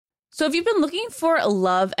So if you've been looking for a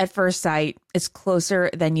love at first sight, it's closer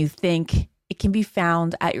than you think. It can be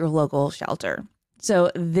found at your local shelter. So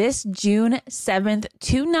this June 7th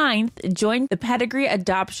to 9th, join the Pedigree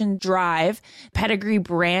Adoption Drive. Pedigree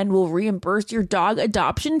brand will reimburse your dog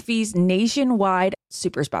adoption fees nationwide.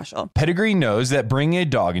 Super special. Pedigree knows that bringing a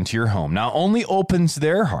dog into your home not only opens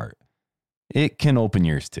their heart, it can open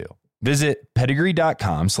yours too. Visit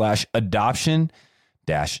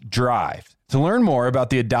pedigree.com/adoption-drive to learn more about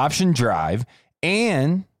the adoption drive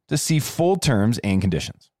and to see full terms and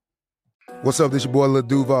conditions. What's up, this your boy Lil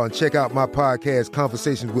Duval, and check out my podcast,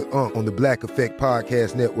 Conversations with Unc, on the Black Effect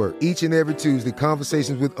Podcast Network. Each and every Tuesday,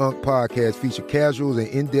 Conversations with Unc podcast feature casual and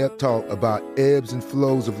in-depth talk about ebbs and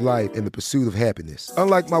flows of life and the pursuit of happiness.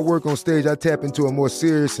 Unlike my work on stage, I tap into a more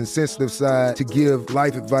serious and sensitive side to give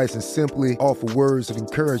life advice and simply offer words of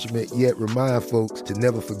encouragement, yet remind folks to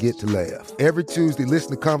never forget to laugh. Every Tuesday, listen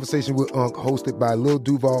to Conversation with Unc, hosted by Lil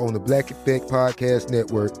Duval on the Black Effect Podcast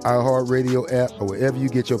Network, iHeartRadio app, or wherever you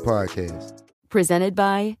get your podcasts. Presented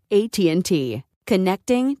by AT&T.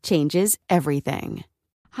 Connecting changes everything.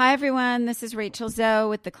 Hi, everyone. This is Rachel Zoe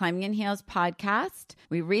with the Climbing in Heels podcast.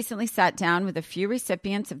 We recently sat down with a few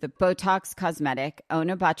recipients of the Botox Cosmetic,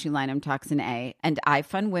 Onabotulinum Toxin A, and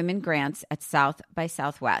iFund Women grants at South by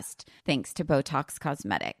Southwest, thanks to Botox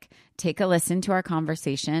Cosmetic. Take a listen to our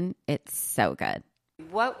conversation. It's so good.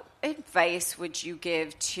 What advice would you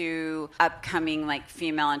give to upcoming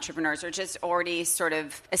female entrepreneurs, or just already sort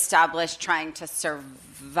of established, trying to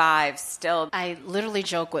survive still? I literally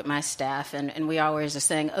joke with my staff, and we always are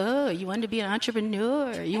saying, oh, you want to be an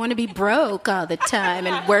entrepreneur? You want to be broke all the time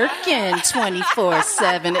and working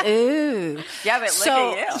 24/7? Ooh. Yeah, but look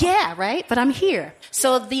at you. Yeah, right? But I'm here.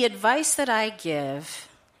 So the advice that I give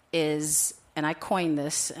is, and I coined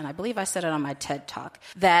this, and I believe I said it on my TED Talk,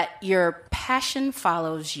 that your passion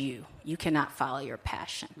follows you. You cannot follow your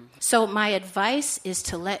passion. Mm-hmm. So my advice is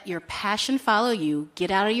to let your passion follow you,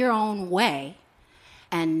 get out of your own way,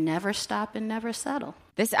 and never stop and never settle.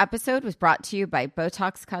 This episode was brought to you by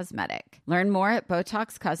Botox Cosmetic. Learn more at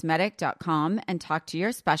BotoxCosmetic.com and talk to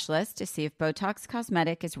your specialist to see if Botox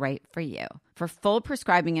Cosmetic is right for you. For full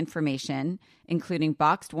prescribing information, including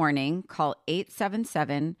boxed warning, call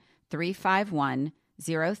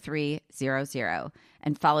 877-351-0300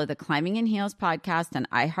 and follow the Climbing in Heels podcast on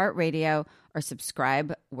iHeartRadio or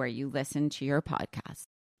subscribe where you listen to your podcast.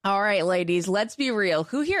 All right, ladies, let's be real.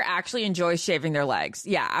 Who here actually enjoys shaving their legs?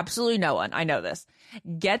 Yeah, absolutely no one. I know this.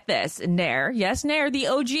 Get this. Nair, yes, Nair, the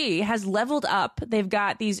OG, has leveled up. They've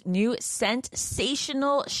got these new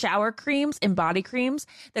sensational shower creams and body creams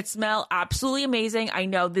that smell absolutely amazing. I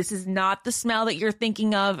know this is not the smell that you're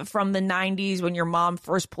thinking of from the 90s when your mom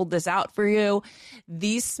first pulled this out for you.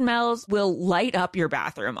 These smells will light up your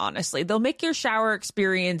bathroom, honestly. They'll make your shower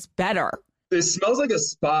experience better. It smells like a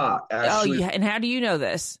spa, actually. Oh, yeah. And how do you know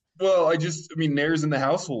this? Well, Nair's in the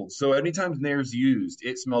household. So anytime Nair's used,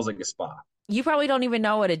 it smells like a spa. You probably don't even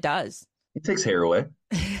know what it does. It takes hair away.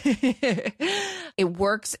 It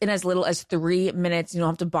works in as little as 3 minutes. You don't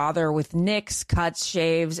have to bother with nicks, cuts,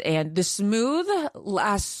 shaves, and the smooth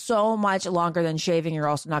lasts so much longer than shaving. You're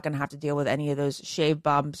also not going to have to deal with any of those shave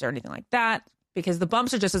bumps or anything like that, because the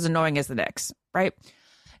bumps are just as annoying as the nicks, right?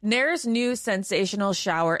 Nair's new sensational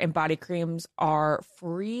shower and body creams are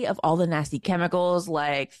free of all the nasty chemicals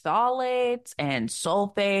like phthalates and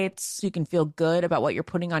sulfates. So you can feel good about what you're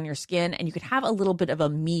putting on your skin, and you can have a little bit of a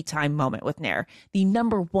me time moment with Nair, the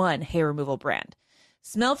 #1 hair removal brand.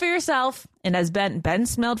 Smell for yourself, and as Ben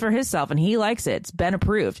smelled for himself, and he likes it. It's Ben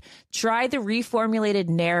approved. Try the reformulated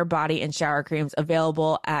Nair body and shower creams,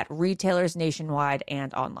 available at retailers nationwide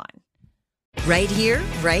and online. Right here,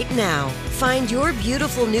 right now. Find your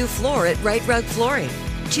beautiful new floor at Right Rug Flooring.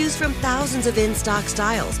 Choose from thousands of in-stock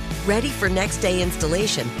styles, ready for next day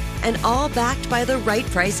installation, and all backed by the right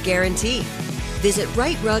price guarantee. Visit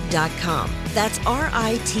rightrug.com. That's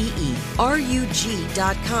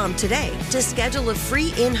RITERUG.com today to schedule a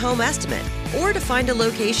free in-home estimate or to find a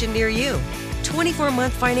location near you.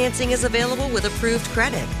 24-month financing is available with approved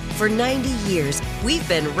credit. For 90 years, we've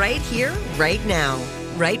been right here, right now.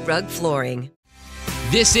 Right Rug Flooring.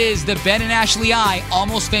 This is the Ben and Ashley I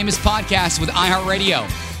Almost Famous podcast with iHeartRadio.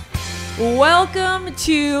 Welcome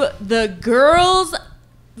to the Girls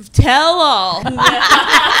Tell All. I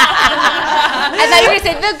thought you were going to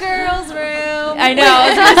say the girls' room. I know.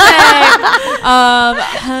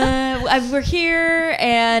 I was going to say, we're here,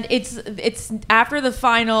 and it's after the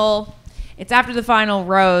final. It's after the final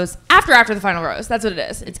rose. After the final rose. That's what it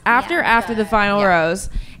is. It's after the final rose.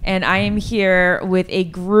 And I am here with a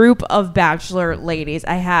group of Bachelor ladies.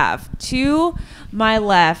 I have to my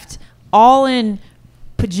left, all in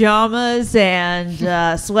pajamas and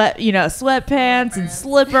sweatpants and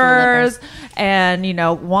slippers and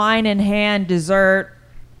wine in hand, dessert.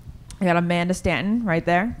 I got Amanda Stanton right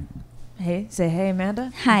there. Hey, say hey,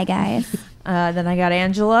 Amanda. Hi, guys. Then I got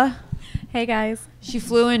Angela. Hey, guys. She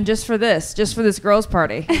flew in just for this girls'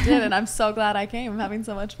 party. I did, and I'm so glad I came. I'm having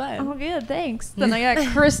so much fun. Oh, good. Thanks. Then I got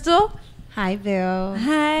Crystal. Hi, Boo.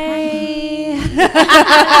 Hi.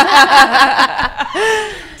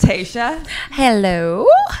 Tasha. Hello.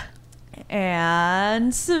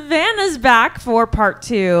 And Savannah's back for part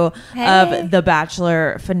 2 of the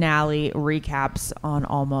Bachelor finale recaps on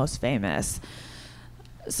Almost Famous.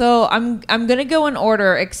 So I'm gonna go in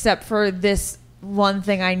order, except for this one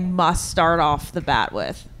thing I must start off the bat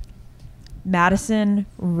with. Madison,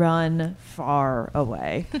 run far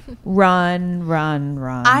away. Run.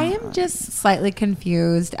 I am just slightly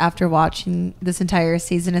confused after watching this entire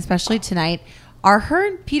season, especially tonight. Are her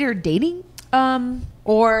and Peter dating?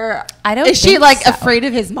 Or I don't is she think like so. afraid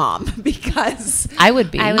of his mom? Because I would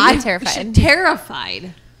be I'm terrified.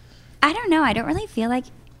 Terrified. I don't know. I don't really feel like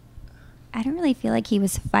he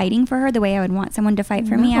was fighting for her the way I would want someone to fight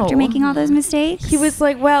for me after making all those mistakes. He was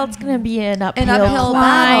like, well, it's going to be an uphill battle.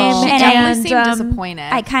 climb. She definitely seemed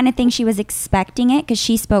disappointed. I kind of think she was expecting it because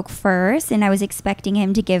she spoke first, and I was expecting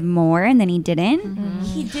him to give more, and then he didn't. Mm-hmm.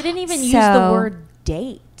 He didn't even use the word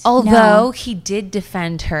date. Although he did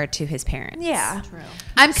defend her to his parents. Yeah. True.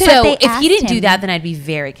 So if he didn't do that, then I'd be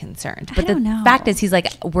very concerned. But the fact is, he's like,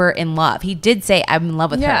 we're in love. He did say, I'm in love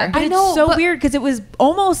with her. But it's so weird because it was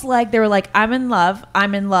almost like they were like, I'm in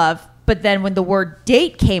love. But then when the word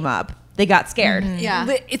date came up, they got scared. Mm-hmm. Yeah.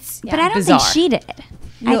 But I don't think she did.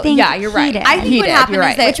 No, I think you're right. Did. I think what happened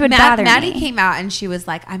is that which would bother Maddie me. came out and she was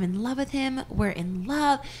like, I'm in love with him. We're in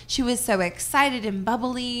love. She was so excited and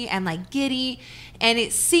bubbly and like giddy. And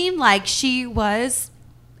it seemed like she was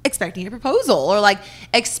expecting a proposal or like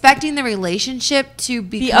expecting the relationship to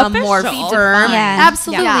become more firm. Yeah.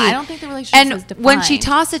 Absolutely. Yeah, I don't think the relationship was defined. When she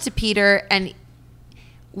tossed it to Peter and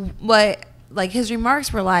what like his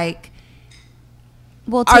remarks were like,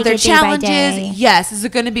 We'll are take there it day by challenges? day. Yes. Is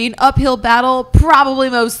it going to be an uphill battle? Probably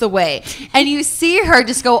most of the way. And you see her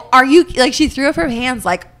just go, are you, like she threw up her hands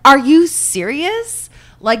like, are you serious?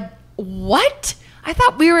 Like, what? I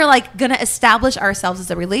thought we were like going to establish ourselves as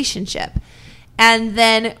a relationship. And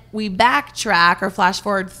then we backtrack or flash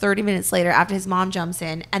forward 30 minutes later after his mom jumps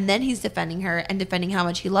in, and then he's defending her and defending how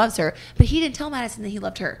much he loves her. But he didn't tell Madison that he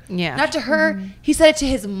loved her. Yeah. Not to her. Mm-hmm. He said it to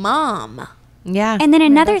his mom. Yeah. And then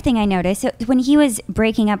another thing I noticed, so when he was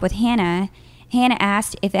breaking up with Hannah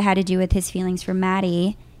asked if it had to do with his feelings for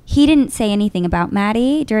Maddie. He didn't say anything about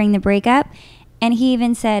Maddie during the breakup. And he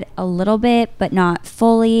even said a little bit, but not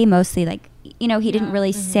fully, mostly like, he didn't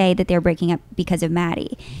really say that they were breaking up because of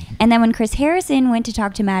Maddie. And then when Chris Harrison went to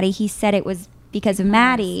talk to Maddie, he said it was because of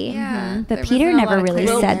Maddie. Yeah. But Peter never really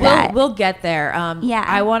said that. We'll get there. Yeah.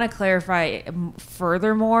 I want to clarify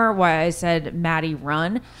furthermore why I said Maddie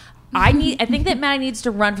run. I think that Maddie needs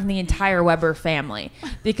to run from the entire Weber family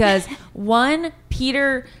because one,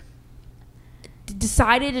 Peter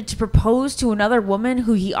decided to propose to another woman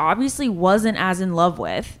who he obviously wasn't as in love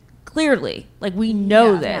with. Clearly, like we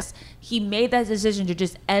know this. Yeah. He made that decision to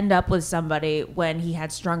just end up with somebody when he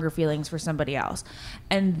had stronger feelings for somebody else.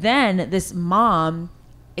 And then this mom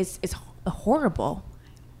is horrible.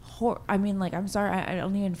 I mean, like, I'm sorry, I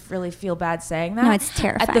don't even really feel bad saying that. No, it's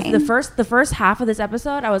terrifying. At the first half of this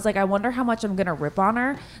episode, I was like, I wonder how much I'm gonna rip on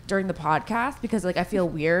her during the podcast because, like, I feel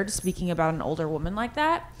weird speaking about an older woman like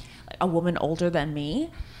that, like, a woman older than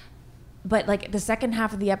me. But like the second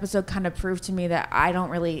half of the episode kind of proved to me that I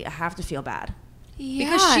don't really have to feel bad.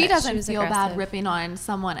 Yeah, because she doesn't feel bad ripping on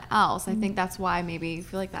someone else. I think that's why maybe you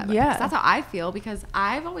feel like that. Yeah, that's how I feel because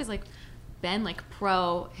I've always like been like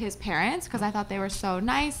pro his parents because I thought they were so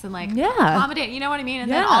nice and like accommodating, you know what I mean?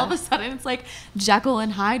 And then all of a sudden it's like Jekyll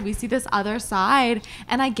and Hyde. We see this other side,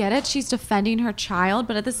 and I get it. She's defending her child,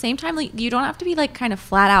 but at the same time, like you don't have to be like kind of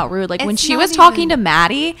flat out rude. Like when she was talking to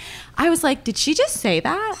Maddie, I was like, did she just say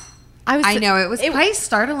that? I know it was quite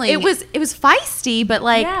startling. It was feisty, but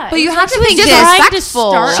like, but you have to think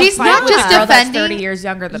disrespectful. She's not just defending 30 years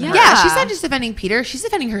younger than her. Yeah, she's not just defending Peter. She's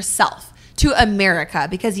defending herself to America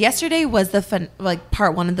because yesterday was the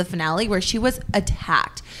part one of the finale where she was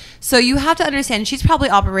attacked. So you have to understand she's probably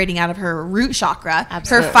operating out of her root chakra,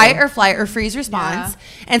 her fight or flight or freeze response,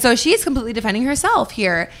 and so she is completely defending herself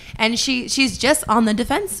here, and she's just on the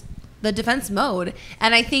defense mode.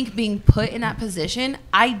 And I think being put in that position,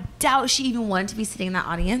 I doubt she even wanted to be sitting in that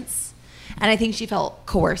audience. And I think she felt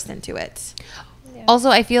coerced into it. Also,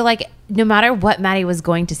 I feel like no matter what Maddie was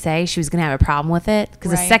going to say, she was going to have a problem with it.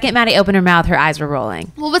 Because the Right. second Maddie opened her mouth, her eyes were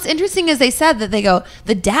rolling. Well, what's interesting is they said that they go,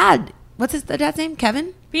 the dad, the dad's name?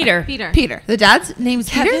 Kevin? Peter. The dad's name's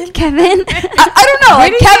Peter? Kevin. I don't know.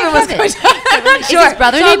 Like Kevin was coming to mind. Is his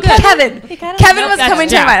brother named Kevin? Kevin was Nope, coming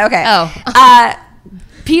to that's mind. Okay. Oh.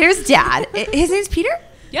 Peter's dad. His name's Peter?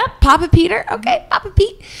 Yep. Papa Peter? Okay. Papa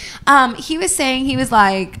Pete. He was saying, he was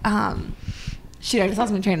like, shoot, I just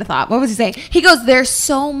lost my train of thought. What was he saying? He goes, there's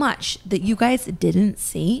so much that you guys didn't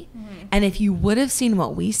see. And if you would have seen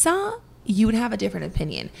what we saw, you would have a different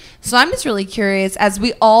opinion. So I'm just really curious, as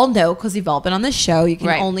we all know, because we've all been on the show, you can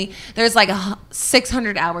only, there's like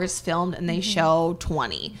 600 hours filmed and they show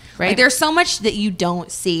 20. Right. Like there's so much that you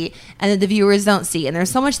don't see and that the viewers don't see. And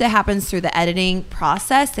there's so much that happens through the editing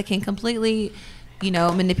process that can completely,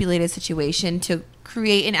 manipulate a situation to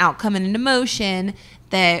create an outcome and an emotion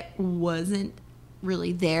that wasn't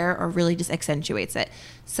really there or really just accentuates it.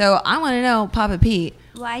 So I want to know, Papa Pete,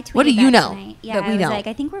 Well, I tweeted what do you that know tonight. Yeah, that we I was don't? like,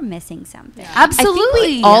 I think we're missing something. Absolutely. I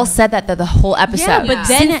think we all said that the whole episode. Yeah, but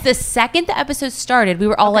then- since the second the episode started, we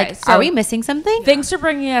were all Okay, like, so are we missing something? Thanks for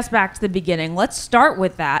bringing us back to the beginning. Let's start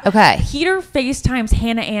with that. Okay. Peter FaceTimes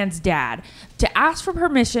Hannah Ann's dad to ask for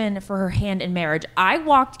permission for her hand in marriage. I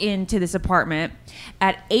walked into this apartment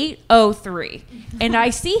at 8:03 and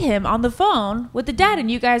I see him on the phone with the dad, and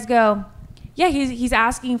you guys go, yeah, he's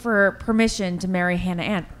asking for permission to marry Hannah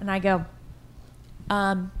Ann. And I go,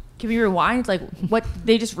 can we rewind? Like, what?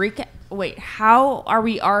 They just recap. Wait, how are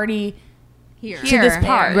we already here to this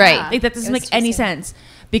part? Right. Like, that doesn't make any sense,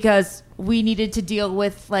 because we needed to deal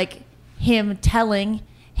with like him telling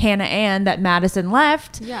Hannah Ann that Madison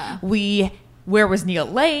left. Yeah. Where was Neil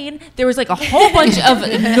Lane? There was like a whole bunch of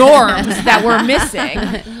norms that were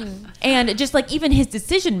missing. And just like even his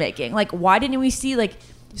decision making, like why didn't we see like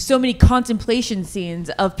so many contemplation scenes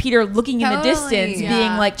of Peter looking in the distance,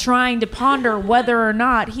 being like trying to ponder whether or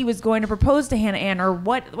not he was going to propose to Hannah Ann, or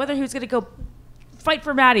whether he was going to go fight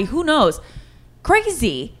for Maddie. Who knows?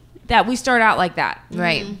 Crazy that we start out like that.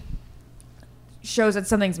 Right. Shows that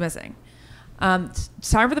something's missing. It's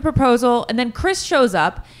time for the proposal, and then Chris shows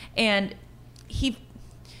up, and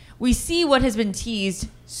we see what has been teased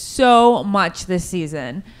so much this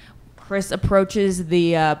season. Chris approaches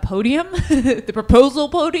the podium, the proposal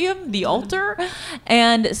podium, the altar,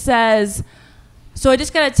 and says, so I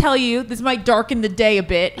just got to tell you, this might darken the day a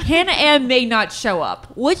bit. Hannah Ann may not show up.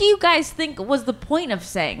 What do you guys think was the point of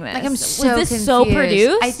saying this? Like, I'm was so this confused. so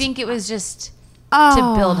produced? I think it was just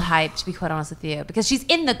to build hype, to be quite honest with you, because she's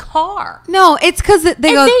in the car. No, it's because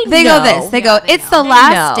they go this. They go, it's the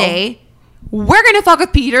last day. We're going to fuck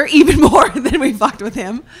with Peter even more than we fucked with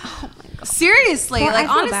him. Oh my God. Seriously. Well, like,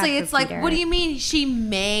 I feel bad honestly, for it's like, Peter. what do you mean she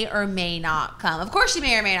may or may not come? Of course she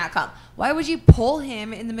may or may not come. Why would you pull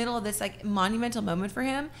him in the middle of this like monumental moment for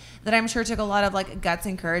him that I'm sure took a lot of like guts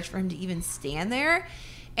and courage for him to even stand there?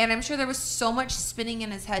 And I'm sure there was so much spinning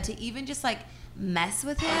in his head to even just like mess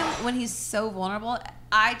with him when he's so vulnerable.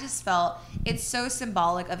 I just felt it's so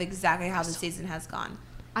symbolic of exactly how the season has gone.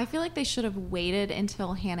 I feel like they should have waited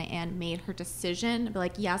until Hannah Ann made her decision, be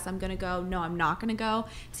like, yes, I'm going to go. No, I'm not going to go,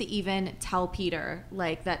 to even tell Peter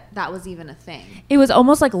like that was even a thing. It was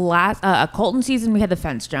almost like Colton season, we had the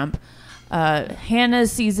fence jump. Hannah's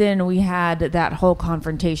season, we had that whole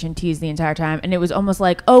confrontation tease the entire time. And it was almost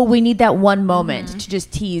like, oh, we need that one moment to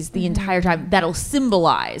just tease the entire time. That'll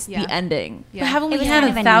symbolize the ending. But haven't It we was had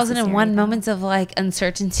kind of 1,001 unnecessary, moments of like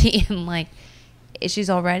uncertainty and like issues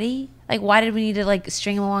already? Like, why did we need to like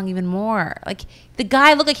string him along even more? Like, the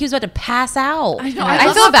guy looked like he was about to pass out. I know.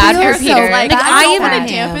 I feel bad for Peter. Like, I don't am want gonna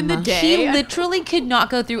to dampen the day. He literally could not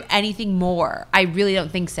go through anything more. I really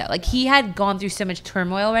don't think so. Like, he had gone through so much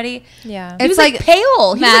turmoil already. Yeah. He was like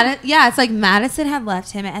pale. It's like Madison had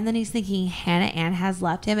left him, and then he's thinking Hannah Ann has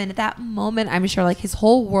left him, and at that moment, I'm sure like his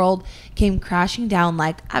whole world came crashing down.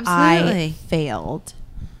 Like, Absolutely. I failed.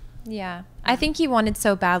 Yeah. I think he wanted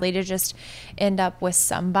so badly to just end up with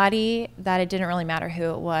somebody that it didn't really matter who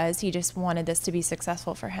it was. He just wanted this to be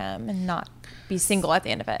successful for him and not be single at the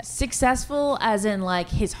end of it. Successful as in like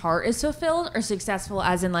his heart is fulfilled, or successful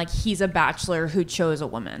as in like he's a bachelor who chose a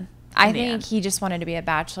woman? I think he just wanted to be a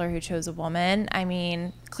bachelor who chose a woman. I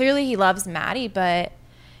mean, clearly he loves Maddie, but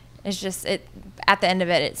it's just at the end of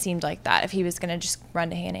it seemed like that if he was going to just run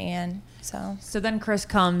to Hannah Ann. So then Chris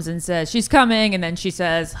comes and says she's coming, and then she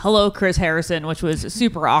says hello, Chris Harrison, which was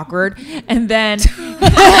super awkward. And then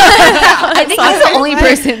I think he's the only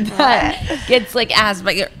person that gets like asked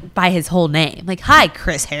by his whole name. Like, hi,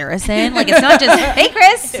 Chris Harrison. Like, it's not just hey,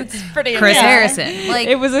 Chris. It's pretty Chris Harrison. Like,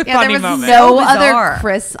 it was a funny there was moment. No other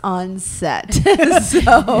Chris on set.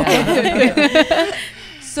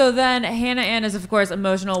 So then Hannah Ann is, of course,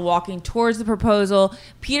 emotional, walking towards the proposal.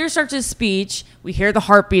 Peter starts his speech. We hear the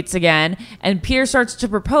heartbeats again. And Peter starts to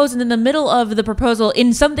propose. And in the middle of the proposal,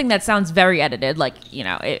 in something that sounds very edited, like,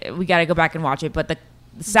 we got to go back and watch it. But the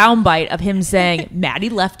soundbite of him saying, Maddie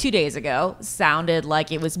left 2 days ago, sounded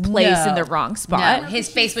like it was placed in the wrong spot. No, his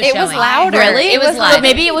face was It showing. was louder. Really? It was louder.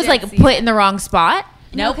 Maybe it was like put in the wrong spot.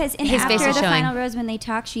 No, because his face after was the showing. final rose, when they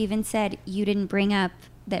talked, she even said, you didn't bring up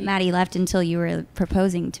that Maddie left until you were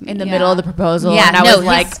proposing to me. In the middle of the proposal. Yeah, and I no, was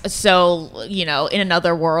like, so, in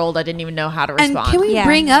another world, I didn't even know how to respond. And can we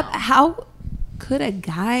bring up how could a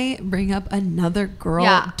guy bring up another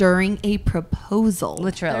girl during a proposal?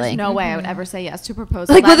 There's Literally. no way I would ever say yes to a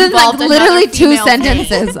proposal. Like that within involved literally another 2 female's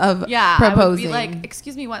sentences name. of proposing. I would be like,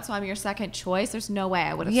 excuse me, what? So I'm your second choice? There's no way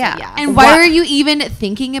I would have said yes. And why are you even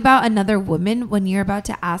thinking about another woman when you're about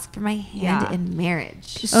to ask for my hand in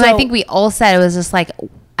marriage? So I think we all said it was just like,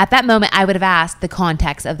 at that moment, I would have asked the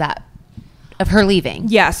context of her leaving.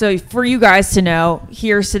 Yeah, so for you guys to know,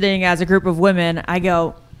 here sitting as a group of women, I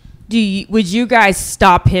go, would you guys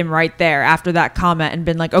stop him right there after that comment and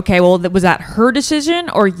been like, okay, well, was that her decision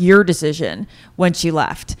or your decision when she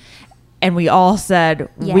left? And we all said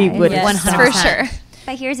we would 100%. For sure.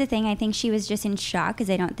 But here's the thing. I think she was just in shock because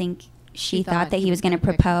I don't think she thought that he was going to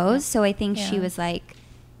propose. So I think she was like,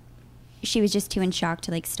 she was just too in shock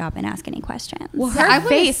to like stop and ask any questions. Well, her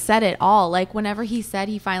face said it all. Like whenever he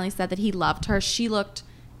finally said that he loved her, she looked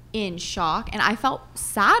in shock, and I felt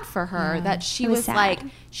sad for her that she was like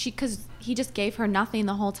because he just gave her nothing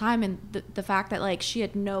the whole time, and the fact that like she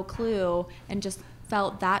had no clue and just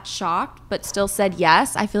felt that shocked but still said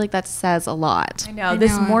yes. I feel like that says a lot. I know.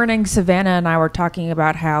 This morning, Savannah and I were talking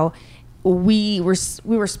about how we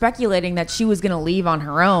were speculating that she was going to leave on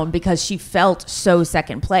her own because she felt so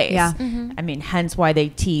second place. Yeah. Mm-hmm. I mean, hence why they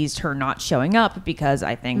teased her not showing up, because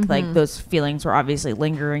I think like those feelings were obviously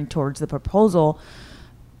lingering towards the proposal.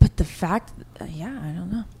 But the fact, I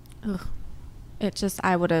don't know. Ugh. It just,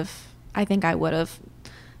 I think I would have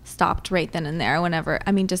stopped right then and there whenever,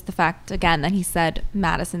 just the fact, again, that he said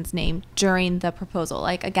Madison's name during the proposal.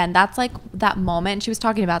 Like, again, that's like that moment. She was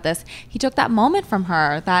talking about this. He took that moment from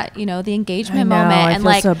her, that, the engagement moment. I and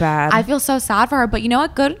feel like, so bad. I feel so sad for her. But you know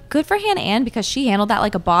what? Good for Hannah Ann, because she handled that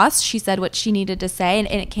like a boss. She said what she needed to say, and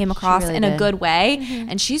it came across really in a did. good way.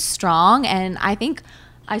 And she's strong. And I think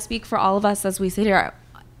I speak for all of us as we sit here.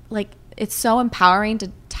 Like, it's so empowering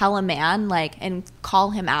to tell a man, like, and call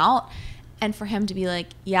him out, and for him to be like,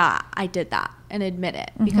 yeah, I did that, and admit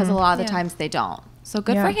it, because a lot of the times they don't. So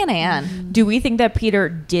good for Hannah Ann. Do we think that Peter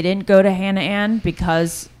didn't go to Hannah Ann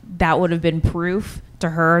because that would have been proof to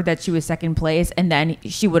her that she was second place, and then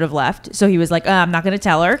she would have left? So he was like, I'm not going to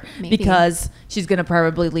tell her because she's going to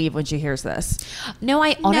probably leave when she hears this. No,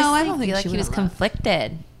 I honestly don't think feel like she he was would've left.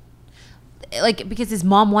 conflicted. Like, because his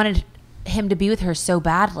mom wanted him to be with her so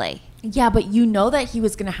badly. Yeah, but you know that he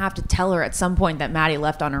was going to have to tell her at some point that Maddie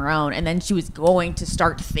left on her own, and then she was going to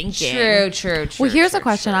start thinking. True. Well, here's a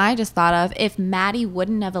question I just thought of. If Maddie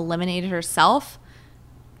wouldn't have eliminated herself,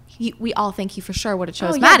 we all think he for sure would have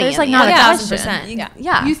chose Maddie. There's like in not the a end. 1,000%.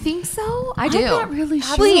 Yeah. You think so? I do. I'm not really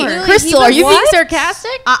sure. Please, Crystal, are you being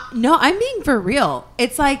sarcastic? No, I'm being for real.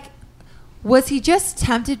 It's like, was he just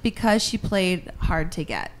tempted because she played hard to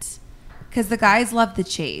get? Because the guys love the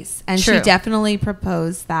chase, and she definitely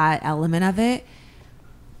proposed that element of it.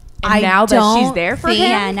 And now that she's there for him?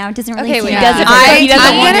 Yeah, now it doesn't really Okay, seem wait, like doesn't-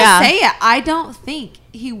 I'm want gonna say it. I don't think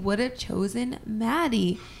he would have chosen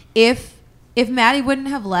Maddie if Maddie wouldn't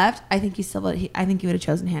have left. I think I think he would have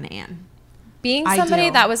chosen Hannah Ann. Being I somebody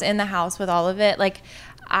do. that was in the house with all of it, like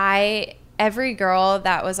every girl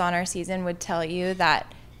that was on our season would tell you that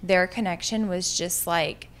their connection was just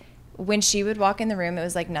like, when she would walk in the room, it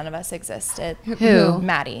was like none of us existed. Who?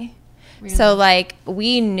 Maddie. Really? So like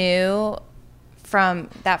we knew from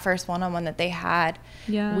that first one-on-one that they had,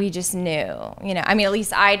 we just knew, at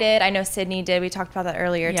least I did. I know Sydney did. We talked about that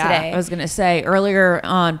earlier today. I was going to say earlier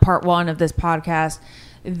on part 1 of this podcast,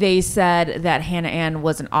 they said that Hannah Ann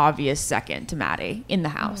was an obvious second to Maddie in the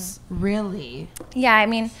house. Really? Yeah,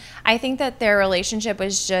 I think that their relationship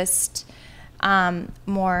was just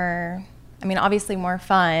more, obviously more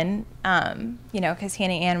fun, because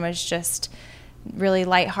Hannah Ann was just really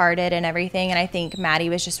lighthearted and everything. And I think Maddie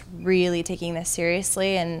was just really taking this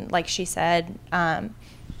seriously. And like she said,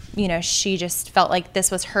 she just felt like this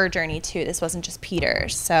was her journey too. This wasn't just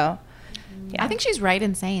Peter's. So I think she's right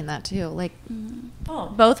in saying that too. Like,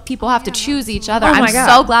 both people have to choose each other. Oh my I'm God.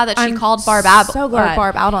 so glad that she called Barb out. So glad.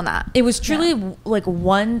 Barb out on that. It was truly like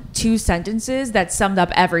 1-2 sentences that summed up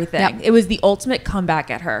everything. Yep. It was the ultimate comeback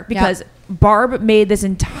at her because Barb made this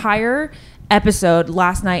entire episode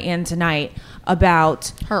last night and tonight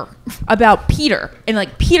about Peter and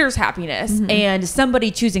like Peter's happiness and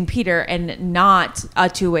somebody choosing Peter and not a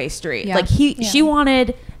two-way street. Yeah. Like she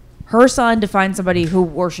wanted her son to find somebody who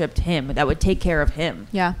worshipped him, that would take care of him.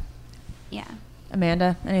 Yeah. Yeah.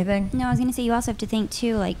 Amanda, anything? No, I was going to say, you also have to think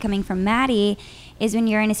too, like coming from Maddie, is when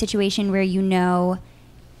you're in a situation where you know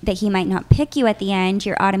that he might not pick you at the end,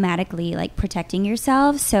 you're automatically like protecting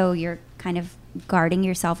yourself. So you're kind of guarding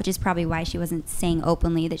yourself, which is probably why she wasn't saying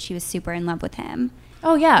openly that she was super in love with him.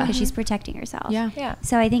 Oh, yeah. Because she's protecting herself. Yeah.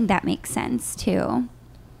 So I think that makes sense too.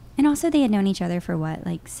 And also they had known each other for what,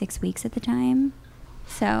 like 6 weeks at the time?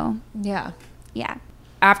 So. Yeah. Yeah.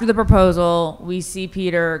 After the proposal, we see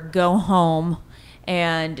Peter go home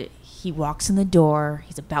and he walks in the door.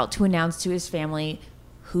 He's about to announce to his family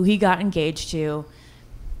who he got engaged to.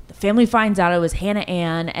 The family finds out it was Hannah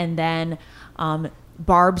Ann, and then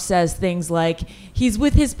Barb says things like, he's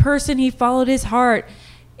with his person, he followed his heart,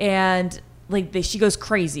 and like she goes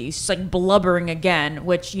crazy. She's like blubbering again,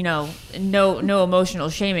 which, you know, no emotional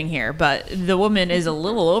shaming here, but the woman is a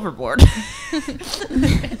little overboard.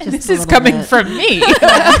 This is coming from me.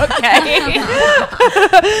 Okay.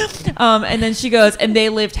 And then she goes, and they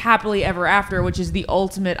lived happily ever after, which is the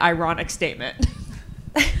ultimate ironic statement.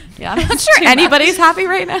 Yeah, I'm not sure anybody's happy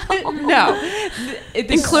right now. No.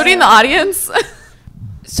 Including the audience.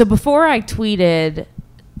 So before I tweeted,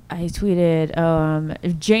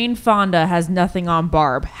 Jane Fonda has nothing on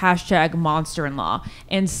Barb, #monster-in-law.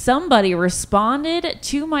 And somebody responded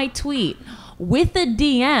to my tweet with a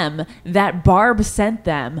DM that Barb sent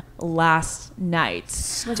them last night.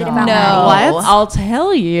 Was it about No. What? I'll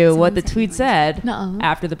tell you what the tweet said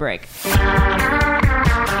after the break.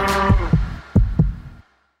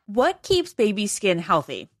 What keeps baby skin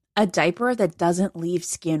healthy? A diaper that doesn't leave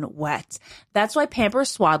skin wet. That's why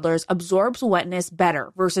Pampers Swaddlers absorbs wetness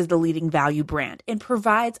better versus the leading value brand and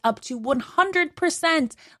provides up to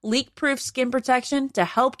 100% leak-proof skin protection to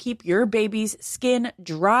help keep your baby's skin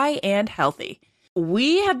dry and healthy.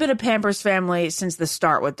 We have been a Pampers family since the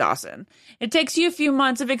start with Dawson. It takes you a few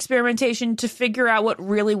months of experimentation to figure out what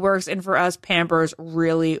really works, and for us, Pampers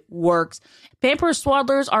really works. Pampers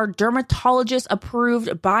Swaddlers are dermatologist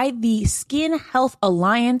approved by the Skin Health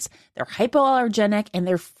Alliance. They're hypoallergenic and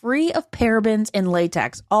they're free of parabens and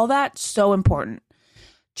latex. All that so important.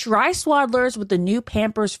 Try Swaddlers with the new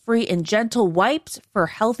Pampers Free and Gentle wipes for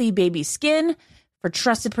healthy baby skin. For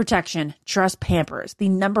trusted protection, trust Pampers, the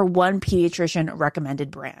 #1 pediatrician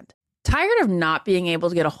recommended brand. Tired of not being able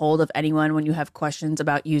to get a hold of anyone when you have questions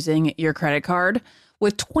about using your credit card?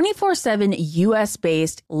 With 24/7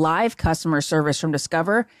 US-based live customer service from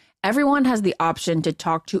Discover, everyone has the option to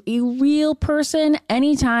talk to a real person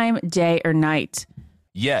anytime, day or night.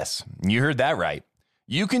 Yes, you heard that right.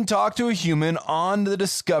 You can talk to a human on the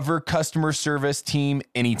Discover customer service team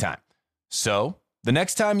anytime. So, the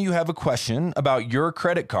next time you have a question about your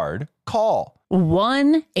credit card, call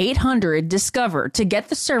 1-800-DISCOVER to get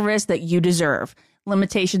the service that you deserve.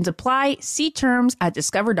 Limitations apply. See terms at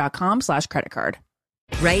discover.com/creditcard.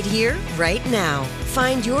 Right here, right now.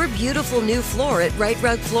 Find your beautiful new floor at Right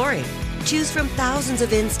Rug Flooring. Choose from thousands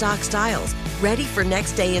of in-stock styles, ready for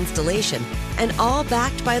next day installation, and all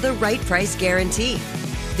backed by the right price guarantee.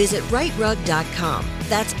 Visit rightrug.com.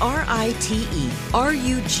 That's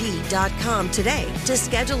RITERUG.com today to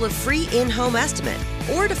schedule a free in-home estimate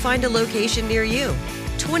or to find a location near you.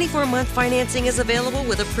 24-month financing is available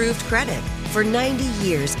with approved credit. For 90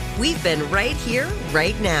 years, we've been right here,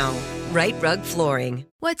 right now. Right Rug Flooring.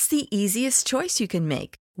 What's the easiest choice you can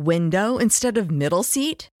make? Window instead of middle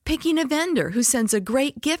seat? Picking a vendor who sends a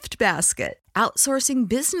great gift basket? Outsourcing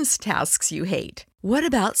business tasks you hate? What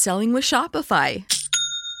about selling with Shopify?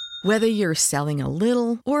 Whether you're selling a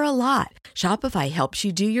little or a lot, Shopify helps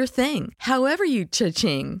you do your thing, however you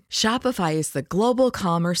cha-ching. Shopify is the global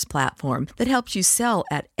commerce platform that helps you sell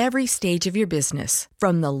at every stage of your business.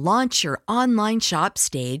 From the launch your online shop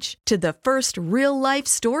stage to the first real-life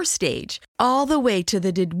store stage, all the way to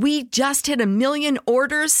the did we just hit 1 million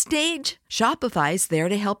orders stage. Shopify's there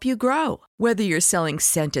to help you grow. Whether you're selling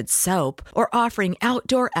scented soap or offering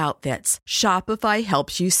outdoor outfits, Shopify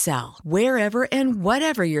helps you sell. Wherever and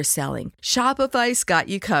whatever you're selling, Shopify's got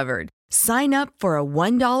you covered. Sign up for a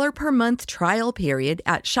 $1 per month trial period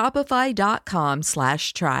at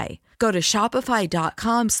shopify.com/try. Go to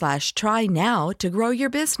shopify.com/try now to grow your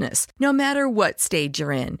business, no matter what stage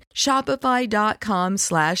you're in.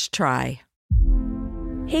 Shopify.com/try.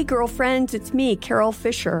 Hey girlfriends, it's me, Carol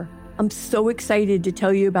Fisher. I'm so excited to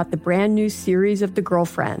tell you about the brand new series of The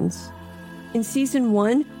Girlfriends. In season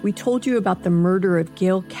 1, we told you about the murder of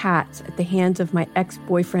Gail Katz at the hands of my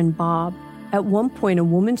ex-boyfriend, Bob. At one point, a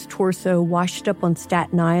woman's torso washed up on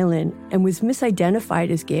Staten Island and was misidentified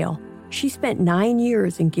as Gail. She spent 9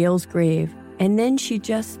 years in Gail's grave, and then she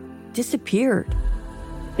just disappeared.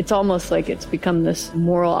 It's almost like it's become this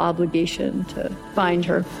moral obligation to find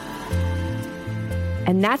her.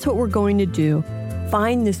 And that's what we're going to do.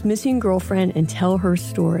 Find this missing girlfriend and tell her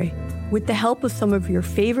story. With the help of some of your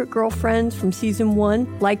favorite girlfriends from season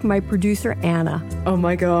 1, like my producer, Anna. Oh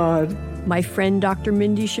my God. My friend, Dr.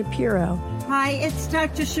 Mindy Shapiro. Hi, it's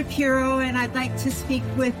Dr. Shapiro, and I'd like to speak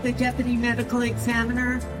with the Deputy Medical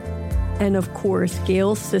Examiner. And of course,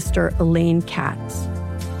 Gail's sister, Elaine Katz.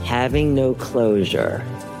 Having no closure,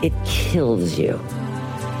 it kills you.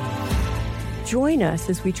 Join us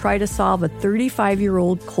as we try to solve a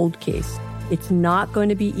 35-year-old cold case. It's not going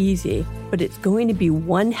to be easy, but it's going to be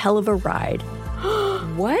one hell of a ride.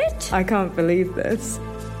 What? I can't believe this.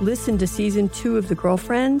 Listen to season 2 of The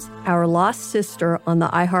Girlfriends, Our Lost Sister on the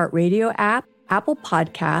iHeartRadio app, Apple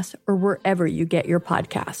Podcasts, or wherever you get your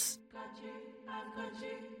podcasts.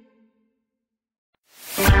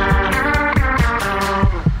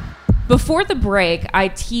 Before the break, I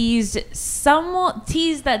teased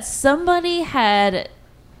that somebody had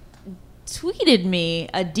tweeted me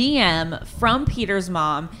a DM from Peter's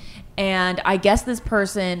mom, and I guess this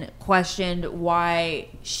person questioned why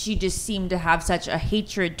she just seemed to have such a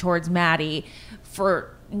hatred towards Maddie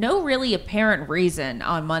for no really apparent reason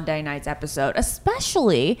on Monday night's episode,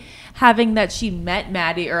 especially having that she met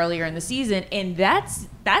Maddie earlier in the season, and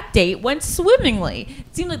that date went swimmingly.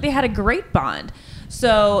 It seemed like they had a great bond.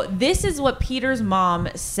 So this is what Peter's mom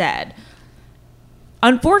said.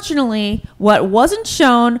 Unfortunately, what wasn't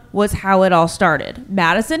shown was how it all started.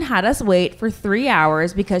 Madison had us wait for 3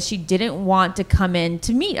 hours because she didn't want to come in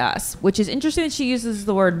to meet us, which is interesting that she uses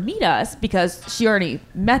the word meet us because she already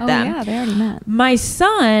met them. Yeah, they already met. My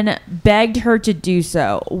son begged her to do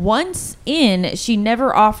so. Once in, she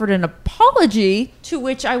never offered an apology, to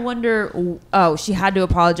which I wonder, she had to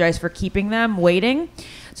apologize for keeping them waiting.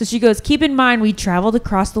 So she goes, keep in mind, we traveled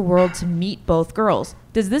across the world to meet both girls.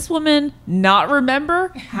 Does this woman not remember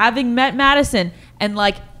having met Madison and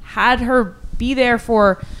had her be there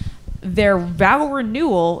for their vow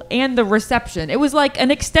renewal and the reception? It was like an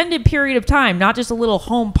extended period of time, not just a little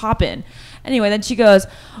home pop-in. Anyway, then she goes,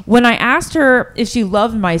 when I asked her if she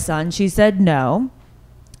loved my son, she said no,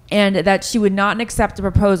 and that she would not accept a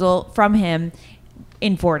proposal from him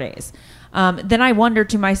in 4 days. Then I wondered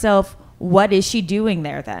to myself, what is she doing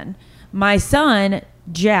there then? My son,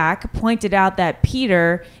 Jack, pointed out that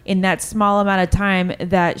Peter, in that small amount of time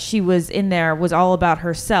that she was in there, was all about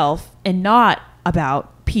herself and not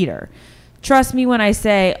about Peter. Trust me when I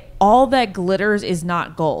say all that glitters is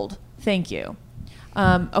not gold. Thank you.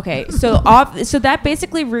 Okay, so that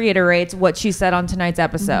basically reiterates what she said on tonight's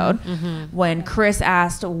episode when Chris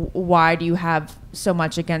asked, why do you have so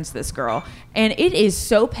much against this girl? And it is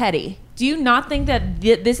so petty. Do you not think that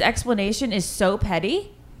this explanation is so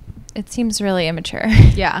petty? It seems really immature.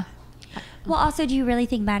 Yeah. Well, also, do you really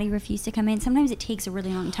think Maddie refused to come in? Sometimes it takes a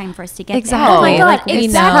really long time for us to get exactly. there. Oh my God.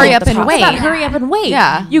 Hurry up and wait. Hurry up and wait.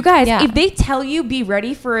 Yeah. You guys, if they tell you be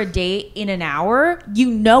ready for a date in an hour,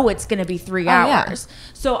 you know it's going to be 3 hours. Yeah.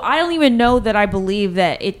 So I don't even know that I believe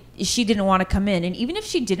that she didn't want to come in. And even if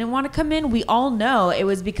she didn't want to come in, we all know it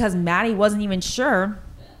was because Maddie wasn't even sure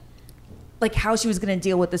how she was going to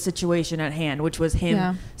deal with the situation at hand, which was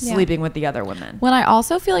him sleeping with the other women. When I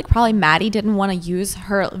also feel like probably Maddie didn't want to use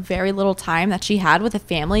her very little time that she had with the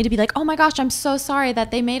family to be like, oh my gosh, I'm so sorry that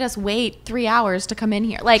they made us wait 3 hours to come in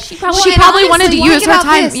here. She probably wanted to use her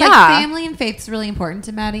time. Family and faith is really important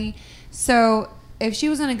to Maddie. So if she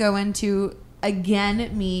was going to go into,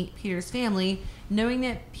 again, meet Peter's family, knowing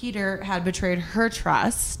that Peter had betrayed her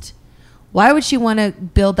trust, why would she want to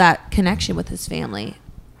build that connection with his family?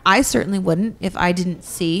 I certainly wouldn't if I didn't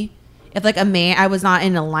see, if I was not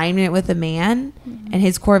in alignment with a man and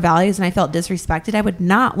his core values and I felt disrespected, I would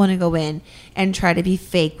not want to go in and try to be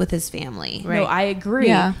fake with his family. Right. No, I agree.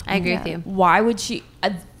 Yeah, I agree with you. Why would she?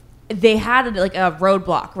 They had a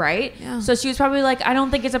roadblock, right? Yeah. So she was probably like, I don't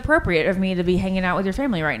think it's appropriate of me to be hanging out with your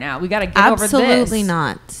family right now. We got to get over this. Absolutely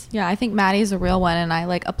not. Yeah, I think Maddie's a real one, and I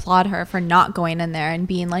applaud her for not going in there and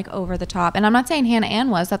being over the top. And I'm not saying Hannah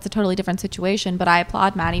Ann was. That's a totally different situation. But I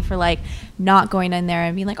applaud Maddie for not going in there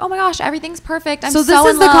and being oh my gosh, everything's perfect. I'm so this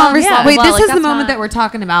is in the love. conversation. Yeah. Wait, this is the moment that we're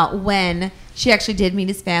talking about when she actually did meet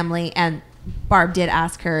his family, and Barb did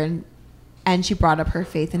ask her and she brought up her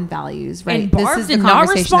faith and values, right? And Barb did not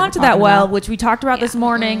respond to that well, which we talked about this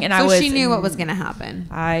morning. And so she knew what was going to happen.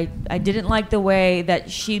 I didn't like the way that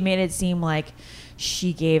she made it seem like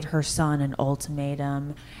she gave her son an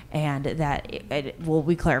ultimatum And that,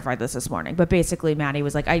 we clarified this morning, but basically Maddie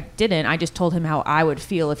was like, I just told him how I would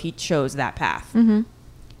feel if he chose that path. Mm-hmm.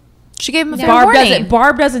 She gave him a fair warning.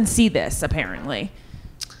 Barb doesn't see this, apparently.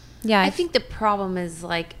 Yeah, I think the problem is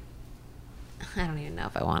like, I don't even know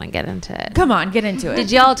if I want to get into it. Come on, get into it.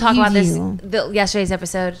 Did y'all talk about this yesterday's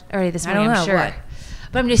episode already this morning? I don't know. I'm sure. What?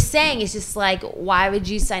 But I'm just saying, it's just like, why would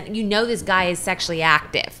you sign? You know this guy is sexually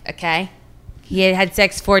active, okay? He had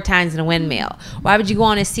sex 4 times in a windmill. Why would you go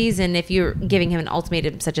on a season if you're giving him an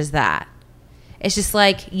ultimatum such as that? It's just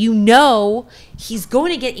like, you know he's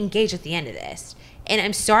going to get engaged at the end of this. And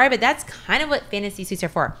I'm sorry, but that's kind of what fantasy suites are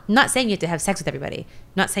for. I'm not saying you have to have sex with everybody.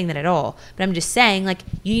 I'm not saying that at all. But I'm just saying, like,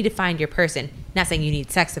 you need to find your person. Not saying you need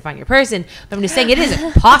sex to find your person, but I'm just saying it is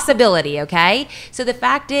a possibility, okay? So the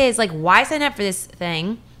fact is, like, why sign up for this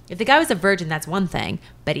thing? If the guy was a virgin, that's one thing,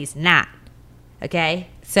 but he's not, okay?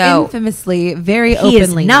 So infamously, very he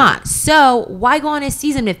openly is not. So why go on a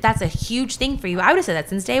season if that's a huge thing for you? I would have said that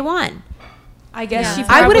since day one. I guess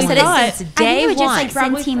I would have said it since day I think it was one. just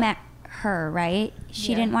like since he met her, right?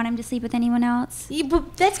 She didn't want him to sleep with anyone else. Yeah,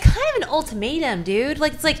 but that's kind of an ultimatum, dude.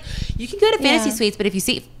 Like, it's like, you can go to fantasy suites, but if you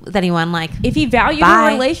sleep with anyone, like, if he valued her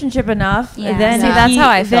relationship enough, then that's how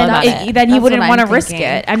I feel about it. Then he That's wouldn't what want to I'm risk thinking.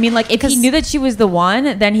 it. I mean, like, if he knew that she was the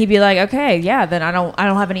one, then he'd be like, okay, yeah, then I don't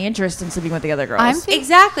have any interest in sleeping with the other girls.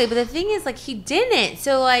 Exactly, but the thing is, like, he didn't.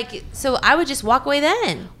 So I would just walk away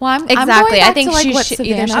then. Well, I'm Exactly. going I back think to, like, she what either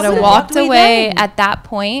Savannah should have said. walked away then. at that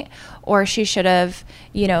point, or she should have,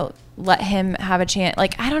 let him have a chance.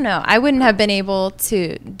 Like, I don't know. I wouldn't have been able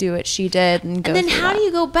to do what she did and go. And then through how that. do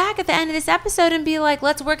you go back at the end of this episode and be like,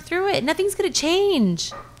 let's work through it? Nothing's going to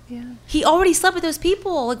change. Yeah. He already slept with those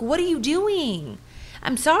people. Like, what are you doing?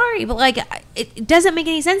 I'm sorry, but like, it doesn't make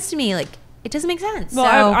any sense to me. Like, it doesn't make sense.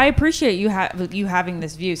 Well, I appreciate you having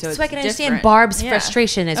this view, so I can understand different. Barb's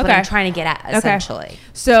frustration is what I'm trying to get at, essentially. Okay.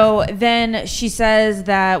 So then she says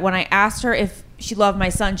that when I asked her if she loved my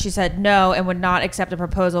son, she said no and would not accept a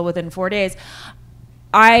proposal within 4 days.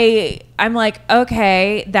 I'm like,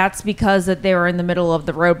 okay, that's because that they were in the middle of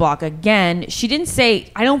the roadblock again. She didn't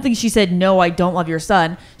say, I don't think she said, no, I don't love your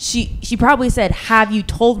son. She probably said, have you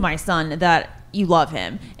told my son that you love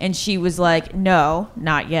him? And she was like, no,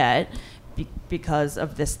 not yet. Because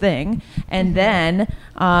of this thing. And then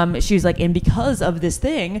she was like, and because of this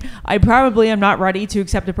thing, I probably am not ready to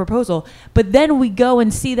accept a proposal. But then we go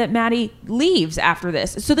and see that Maddie leaves after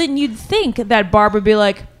this. So then you'd think that Barb would be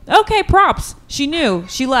like, okay, props. She knew.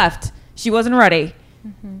 She left. She wasn't ready.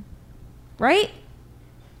 Mm-hmm. Right?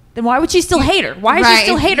 Then why would she still hate her? Why does she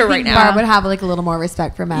still hate her right now? Barb would have like a little more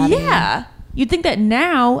respect for Maddie. Yeah. You'd think that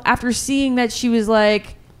now, after seeing that she was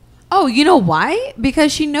like, oh, you know why?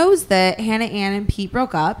 Because she knows that Hannah Ann and Pete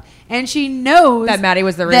broke up, and she knows that Maddie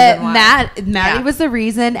was the reason why. Maddie was the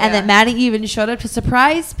reason, and that Maddie even showed up to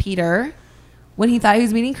surprise Peter when he thought he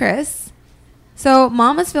was meeting Chris. So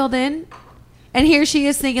Mama's filled in, and here she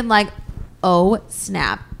is thinking like, oh,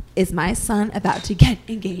 snap. Is my son about to get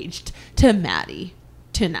engaged to Maddie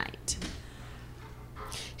tonight?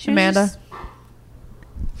 Amanda?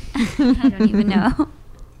 I don't even know.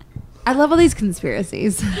 I love all these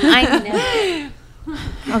conspiracies. I know.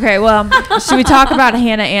 Okay, well, should we talk about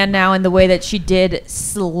Hannah Ann now and the way that she did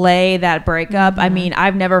slay that breakup? I mean,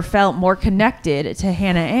 I've never felt more connected to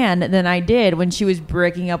Hannah Ann than I did when she was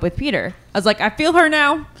breaking up with Peter. I was like, I feel her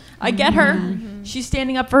now. I get her. Mm-hmm. She's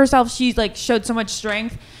standing up for herself. She's like showed so much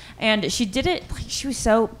strength, and she did it. Like,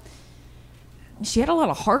 she had a lot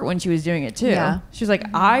of heart when she was doing it too. Yeah. She was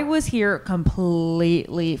like, I was here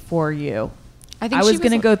completely for you. I was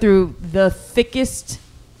going to go through the thickest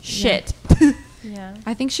shit. Yeah.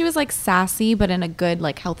 I think she was like sassy, but in a good,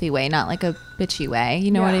 like healthy way, not like a bitchy way. You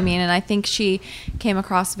know what I mean? And I think she came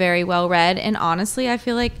across very well read. And honestly, I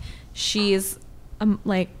feel like she's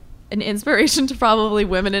like an inspiration to probably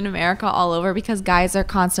women in America all over, because guys are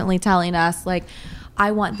constantly telling us like,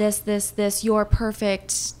 I want this, you're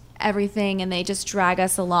perfect, everything. And they just drag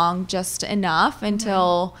us along just enough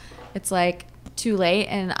until it's like too late.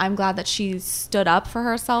 And I'm glad that she stood up for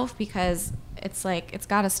herself, because it's like it's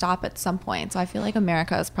got to stop at some point. So I feel like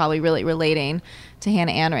America is probably really relating to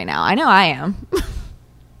Hannah Ann right now. I know I am.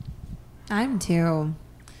 I'm too.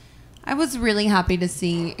 I was really happy to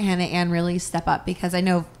see Hannah Ann really step up, because I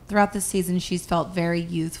know throughout the season she's felt very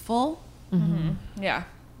youthful. Mm-hmm. Yeah.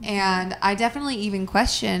 And I definitely even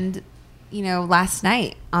questioned, last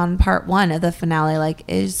night on part 1 of the finale, like,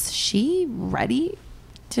 is she ready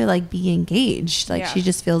to like be engaged? Like, she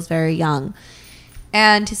just feels very young.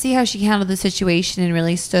 And to see how she handled the situation and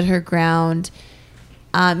really stood her ground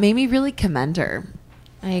made me really commend her.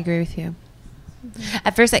 I agree with you. Mm-hmm.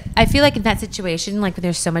 At first, I feel like in that situation, like when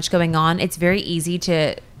there's so much going on, it's very easy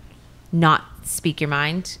to not speak your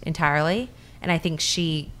mind entirely. And I think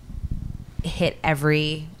she hit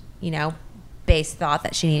every, base thought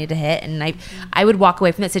that she needed to hit. And I would walk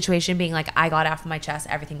away from that situation being like, I got off my chest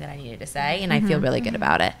everything that I needed to say, and I feel really good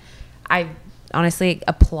about it. I honestly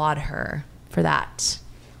applaud her for that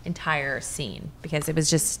entire scene because it was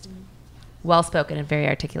just well spoken and very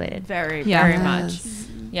articulated. Very Yes.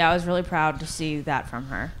 much. Yeah, I was really proud to see that from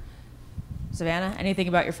her. Savannah, anything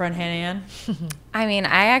about your friend Hannah Ann? I mean,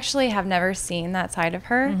 I actually have never seen that side of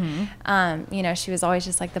her. She was always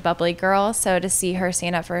just like the bubbly girl. So to see her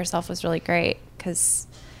stand up for herself was really great because,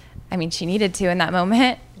 she needed to in that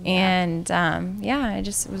moment. Yeah. And, I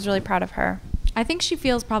just was really proud of her. I think she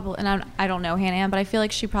feels probably, and I don't know Hannah Ann, but I feel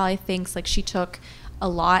like she probably thinks like she took a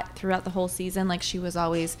lot throughout the whole season. Like she was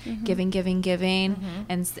always giving,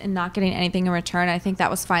 and not getting anything in return. I think that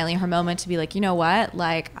was finally her moment to be like, you know what?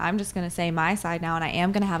 Like, I'm just going to say my side now, and I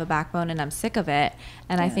am going to have a backbone, and I'm sick of it.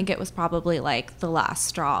 And I think it was probably like the last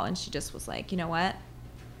straw. And she just was like, you know what?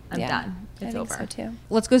 I'm done. It's over. So too.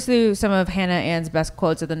 Let's go through some of Hannah Ann's best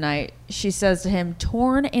quotes of the night. She says to him,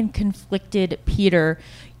 "Torn and conflicted Peter,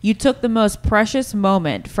 you took the most precious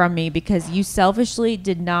moment from me because you selfishly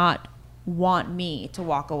did not want me to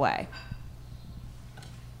walk away."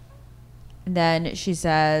 And then she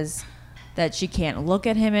says that she can't look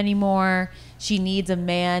at him anymore. She needs a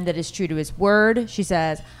man that is true to his word. She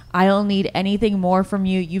says, "I don't need anything more from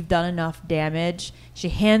you. You've done enough damage." She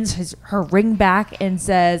hands her ring back and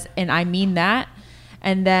says, "And I mean that."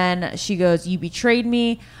 And then she goes, "You betrayed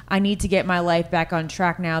me. I need to get my life back on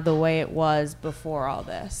track now the way it was before all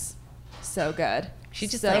this." So good. She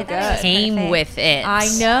just so good. Came with it. I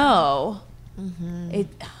know. It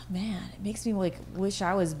makes me like wish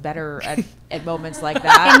I was better at moments like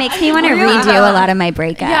that. It makes me want to redo a lot of my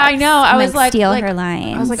breakups. Yeah, I know. I was like, steal her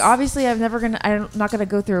lines. I was like, obviously, I'm not gonna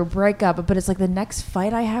go through a breakup, but it's like the next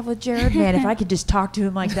fight I have with Jared. Man, if I could just talk to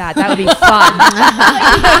him like that, that would be fun.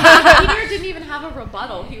 Peter didn't even have a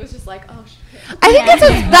rebuttal. He was just like, "Oh shit." I think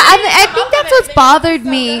that's what's bothered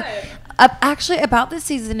me. Actually, about this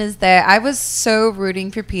season is that I was so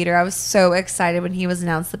rooting for Peter. I was so excited when he was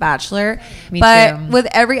announced The Bachelor. Me but too. with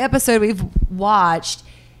every episode we've watched,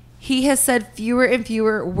 he has said fewer and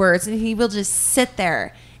fewer words, and he will just sit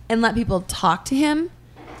there and let people talk to him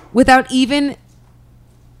without even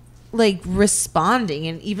like responding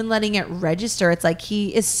and even letting it register. It's like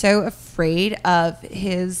he is so afraid of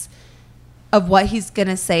what he's going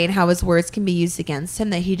to say and how his words can be used against him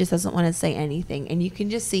that he just doesn't want to say anything. And you can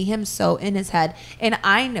just see him so in his head. And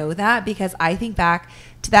I know that because I think back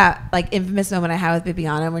to that like infamous moment I had with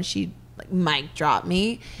Bibiana when she like mic dropped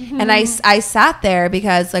me. And I sat there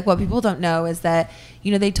because like what people don't know is that,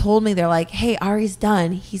 they told me, they're like, "Hey, Ari's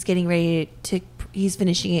done. He's getting ready he's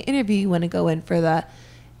finishing an interview. You want to go in for the,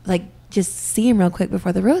 like, just see him real quick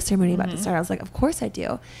before the rose ceremony about to start." I was like, of course I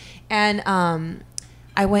do. And,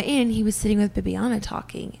 I went in, he was sitting with Bibiana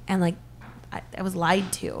talking, and like I was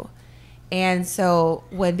lied to. And so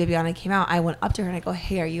when Bibiana came out, I went up to her and I go,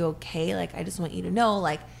 "Hey, are you okay? Like, I just want you to know,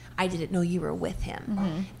 like, I didn't know you were with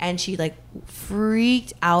him." And she like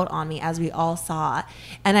freaked out on me, as we all saw.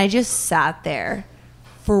 And I just sat there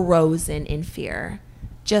frozen in fear,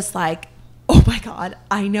 just like, oh my God,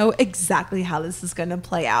 I know exactly how this is going to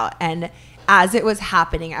play out. And as it was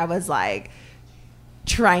happening, I was like,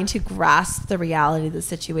 trying to grasp the reality of the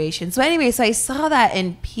situation. So anyway, so I saw that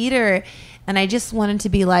in Peter, and I just wanted to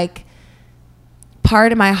be like,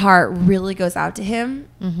 part of my heart really goes out to him,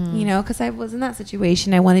 because I was in that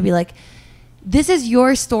situation. I want to be like, this is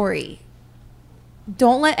your story.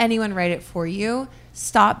 Don't let anyone write it for you.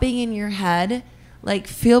 Stop being in your head. Like,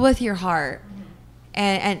 feel with your heart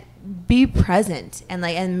and be present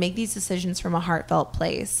and make these decisions from a heartfelt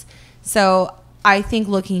place. So I think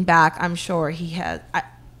looking back, I'm sure he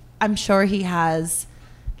has,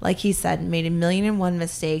 like he said, made 1,000,001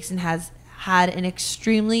 mistakes and has had an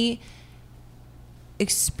extremely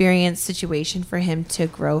experienced situation for him to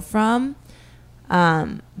grow from.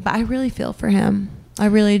 But I really feel for him. I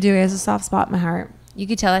really do. He has a soft spot in my heart. You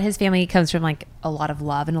could tell that his family comes from like a lot of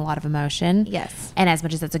love and a lot of emotion. Yes. And as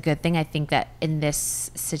much as that's a good thing, I think that in this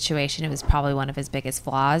situation, it was probably one of his biggest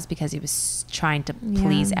flaws because he was trying to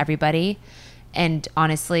please everybody. And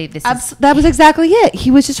honestly, that was exactly it.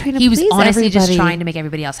 He was just trying to please everybody. He was honestly just trying to make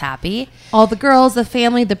everybody else happy. All the girls, the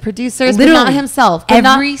family, the producers, literally, but not himself.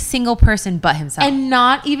 Every single person but himself. And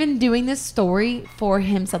not even doing this story for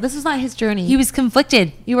himself. This was not his journey. He was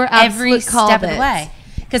conflicted. You were every step of the way.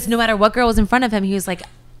 Because no matter what girl was in front of him, he was like,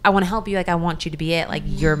 I want to help you. Like, I want you to be it. Like,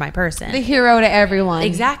 you're my person. The hero to everyone.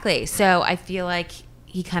 Exactly. So I feel like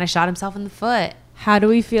he kind of shot himself in the foot. How do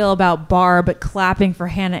we feel about Barb clapping for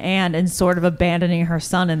Hannah Ann and sort of abandoning her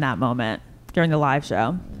son in that moment during the live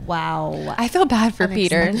show? Wow. I feel bad for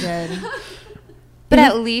Peter. But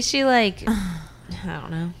at least she like, I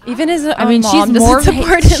don't know. Even his own mom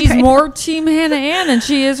she's more team Hannah Ann and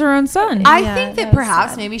she is her own son. I think that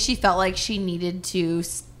perhaps maybe she felt like she needed to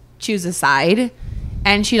choose a side,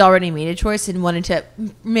 and she'd already made a choice and wanted to.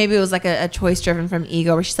 Maybe it was like a choice driven from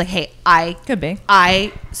ego, where she's like, "Hey,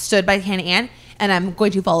 I stood by Hannah Ann, and I'm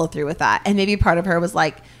going to follow through with that." And maybe part of her was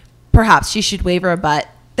like, perhaps she should waver, but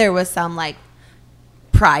there was some like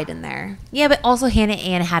pride in there. Yeah, but also Hannah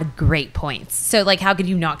Ann had great points. So like, how could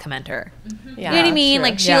you not commend her? Yeah, you know what I mean? true.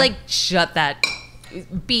 Like she like shut that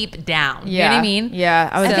beep down. You know what I mean? Yeah,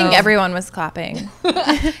 I think everyone was clapping.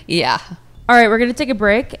 Yeah. All right, we're going to take a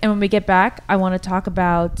break. And when we get back, I want to talk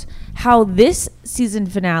about how this season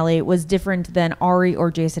finale was different than Ari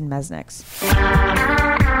or Jason Mesnick's.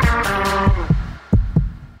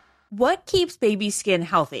 What keeps baby skin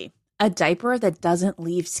healthy? A diaper that doesn't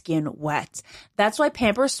leave skin wet. That's why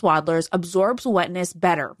Pampers Swaddlers absorbs wetness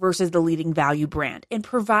better versus the leading value brand and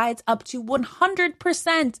provides up to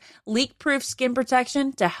 100% leak-proof skin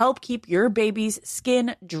protection to help keep your baby's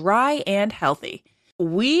skin dry and healthy.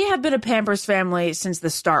 We have been a Pampers family since the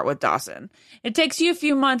start with Dawson. It takes you a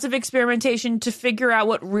few months of experimentation to figure out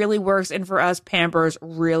what really works, and for us, Pampers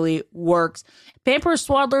really works. Pampers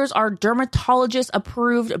Swaddlers are dermatologist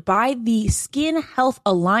approved by the Skin Health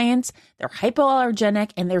Alliance. They're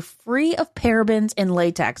hypoallergenic and they're free of parabens and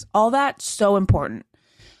latex. All that so important.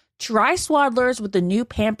 Try Swaddlers with the new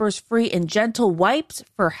Pampers Free and Gentle wipes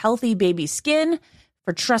for healthy baby skin.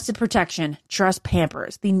 For trusted protection, trust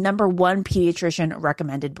Pampers, the #1 pediatrician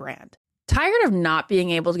recommended brand. Tired of not being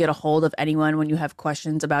able to get a hold of anyone when you have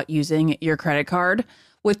questions about using your credit card?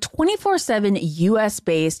 With 24/7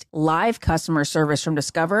 US-based live customer service from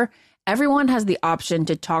Discover, everyone has the option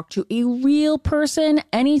to talk to a real person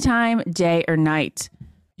anytime, day or night.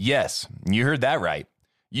 Yes, you heard that right.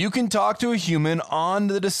 You can talk to a human on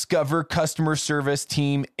the Discover customer service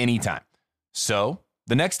team anytime. So,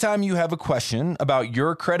 the next time you have a question about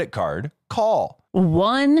your credit card, call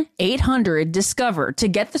 1-800-DISCOVER to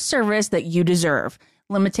get the service that you deserve.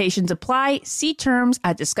 Limitations apply. See terms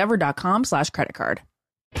at discover.com/creditcard.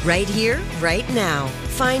 Right here, right now.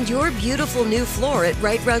 Find your beautiful new floor at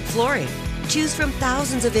Right Rug Flooring. Choose from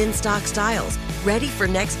thousands of in-stock styles, ready for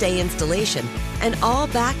next day installation, and all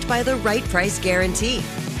backed by the right price guarantee.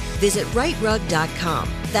 Visit rightrug.com.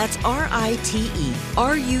 That's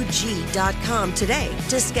RITERUG.com today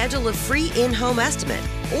to schedule a free in-home estimate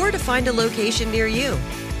or to find a location near you.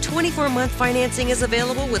 24-month financing is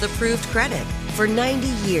available with approved credit. For 90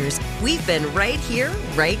 years, we've been right here,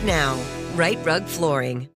 right now. Right Rug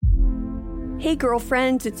Flooring. Hey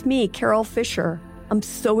girlfriends, it's me, Carol Fisher. I'm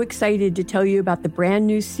so excited to tell you about the brand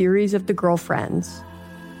new series of The Girlfriends.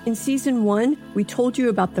 In season 1, we told you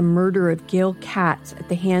about the murder of Gail Katz at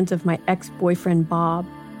the hands of my ex-boyfriend Bob.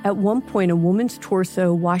 At one point, a woman's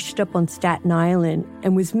torso washed up on Staten Island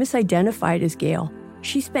and was misidentified as Gail.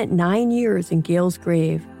 She spent 9 years in Gail's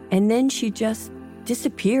grave, and then she just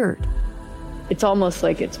disappeared. It's almost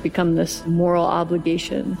like it's become this moral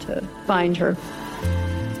obligation to find her.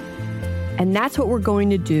 And that's what we're going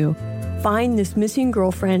to do. Find this missing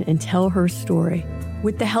girlfriend and tell her story.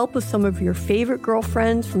 With the help of some of your favorite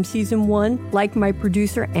girlfriends from season 1, like my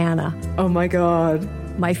producer Anna. Oh my God.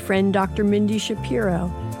 My friend Dr. Mindy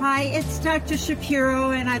Shapiro. Hi, it's Dr. Shapiro,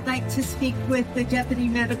 and I'd like to speak with the deputy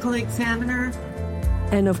medical examiner.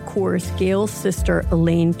 And of course, Gail's sister,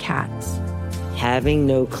 Elaine Katz. Having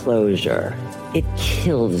no closure, it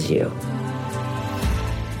kills you.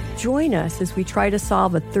 Join us as we try to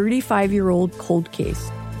solve a 35-year-old cold case.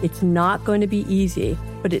 It's not going to be easy,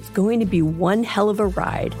 but it's going to be one hell of a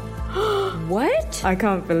ride. What? I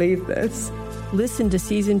can't believe this. Listen to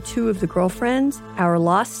season 2 of The Girlfriends, Our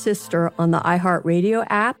Lost Sister on the iHeartRadio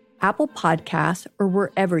app, Apple Podcasts, or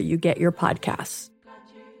wherever you get your podcasts.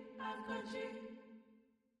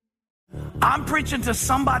 I'm preaching to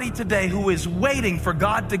somebody today who is waiting for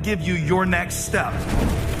God to give you your next step.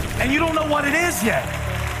 And you don't know what it is yet.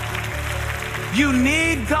 You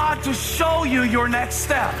need God to show you your next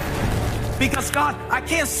step. Because God, I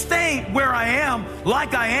can't stay where I am,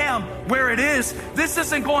 like I am, where it is. This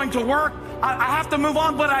isn't going to work. I have to move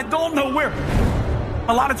on, but I don't know where.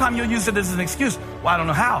 A lot of time you'll use it as an excuse. Well, I don't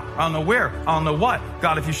know how. I don't know where. I don't know what.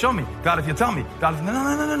 God, if you show me. God, if you tell me. God, if...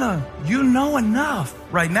 No. You know enough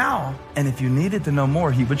right now. And if you needed to know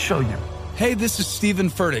more, he would show you. Hey, this is Stephen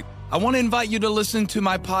Furtick. I want to invite you to listen to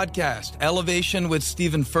my podcast, Elevation with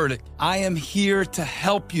Stephen Furtick. I am here to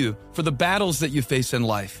help you for the battles that you face in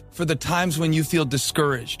life, for the times when you feel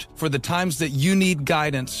discouraged, for the times that you need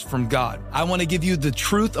guidance from God. I want to give you the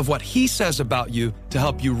truth of what He says about you to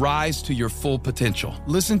help you rise to your full potential.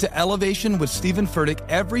 Listen to Elevation with Stephen Furtick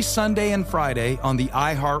every Sunday and Friday on the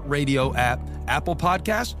iHeartRadio app, Apple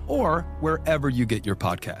Podcasts, or wherever you get your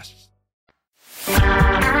podcasts.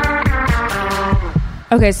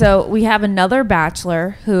 Okay, so we have another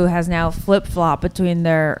Bachelor who has now flip-flopped between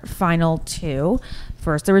their final two.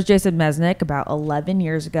 First, there was Jason Mesnick about 11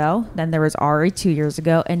 years ago. Then there was Ari 2 years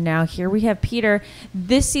ago. And now here we have Peter.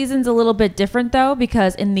 This season's a little bit different, though,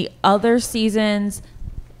 because in the other seasons,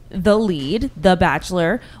 the lead, the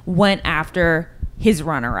Bachelor, went after his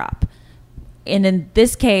runner-up. And in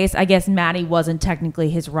this case, I guess Maddie wasn't technically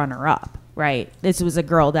his runner-up, right? This was a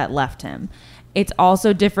girl that left him. It's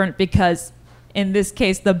also different because in this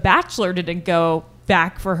case, the Bachelor didn't go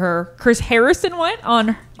back for her. Chris Harrison went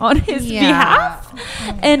on his behalf.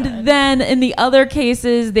 And then in the other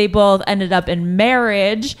cases, they both ended up in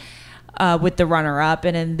marriage with the runner-up.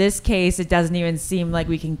 And in this case, it doesn't even seem like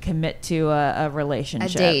we can commit to a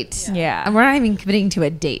relationship. A date. Yeah. And we're not even committing to a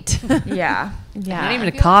date. Yeah. Not even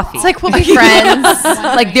a coffee. It's like we'll be friends.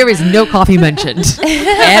 Like there is no coffee mentioned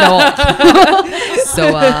at all.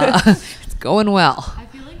 So it's going well. I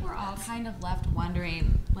feel like we're all kind of left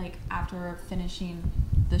wondering, like after finishing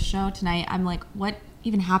the show tonight, I'm like, what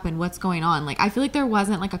even happened? What's going on? Like I feel like there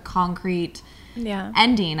wasn't like a concrete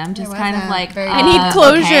ending. I'm just kind of like, I need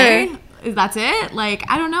closure. Okay. That's it? Like,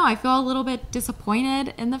 I don't know. I feel a little bit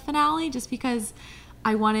disappointed in the finale just because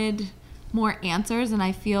I wanted more answers, and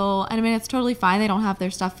I feel, and I mean, it's totally fine. They don't have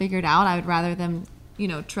their stuff figured out. I would rather them,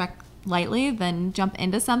 trek lightly than jump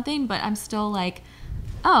into something, but I'm still like,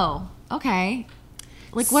 oh, okay.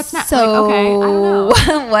 Like, what's next? So, like, okay, I don't know. what's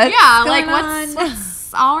like, going on?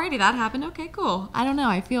 what's already that happened? Okay, cool. I don't know.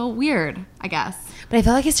 I feel weird, I guess. But I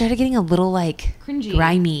felt like it started getting a little like cringy,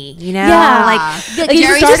 grimy, Yeah. Like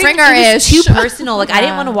Jerry Springer-ish. Too personal. Like I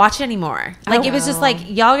didn't want to watch it anymore. Like it was just like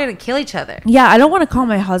y'all gonna kill each other. Yeah, I don't want to call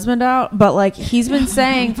my husband out, but like he's been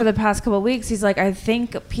saying for the past couple of weeks, he's like, I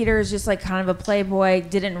think Peter is just like kind of a playboy,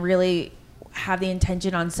 didn't really have the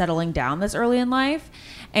intention on settling down this early in life.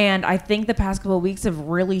 And I think the past couple of weeks have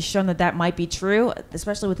really shown that might be true,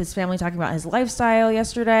 especially with his family talking about his lifestyle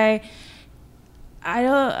yesterday. I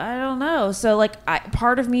don't know. So like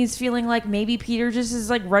part of me is feeling like maybe Peter just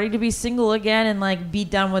is like ready to be single again and like be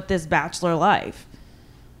done with this Bachelor life.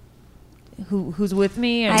 Who's with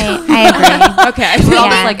me? I agree. Okay. We're all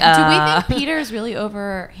just like, do we think Peter is really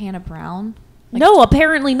over Hannah Brown? Like, no,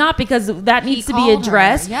 apparently not, because that needs to be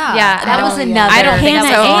addressed. Yeah, that was another. I don't think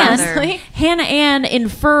Hannah Hannah Ann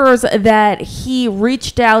infers that he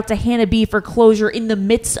reached out to Hannah B for closure in the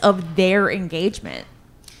midst of their engagement.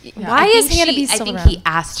 Yeah. Why is Hannah B still I think around? he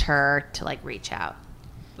asked her to like reach out.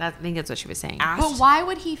 I think that's what she was saying. But why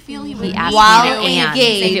would he feel he would asked While Hannah Ann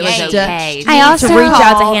engaged. if it was okay. I also to reach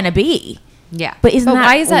out to Hannah B. Yeah, but isn't that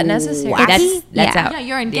why is that necessary? That's out. Yeah,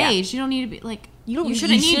 you're engaged. You don't need to be like. You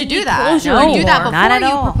shouldn't need to shouldn't do need that. closure No, anymore. do that before Not at you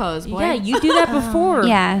all. propose, boy. Yeah, you do that before.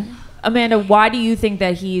 Yeah. Amanda, why do you think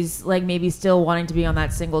that he's like maybe still wanting to be on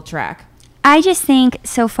that single track? I just think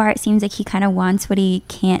so far it seems like he kind of wants what he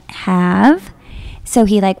can't have. So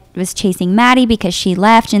he like was chasing Maddie because she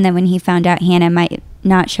left, and then when he found out Hannah might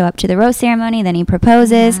not show up to the rose ceremony, then he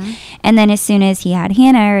proposes. And then as soon as he had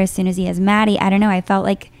Hannah, or as soon as he has Maddie, I don't know, I felt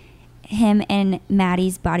like him and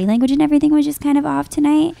Maddie's body language and everything was just kind of off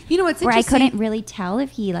tonight. You know what's where interesting? I couldn't really tell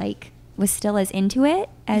if he like was still as into it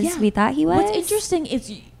as we thought he was. What's interesting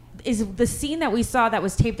is the scene that we saw that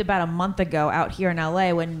was taped about a month ago out here in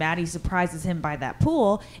LA when Maddie surprises him by that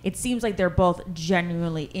pool. It seems like they're both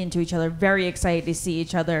genuinely into each other, very excited to see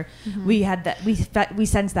each other. We had that we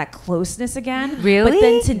sensed that closeness again. Really?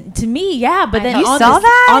 But then to me, yeah. But then You on saw the,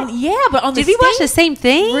 that? But on Did the we watch stage- the same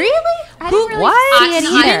thing? Really? I didn't really What? see it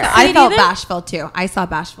either. I felt bashful too. I saw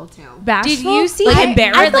bashful too. Bashful? Did you see like it?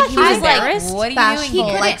 embarrassed? I thought Like he was embarrassed. What are you Bashful, doing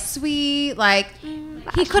here? like sweet, like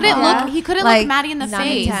He couldn't Yeah. look. He couldn't Like, look Maddie in the not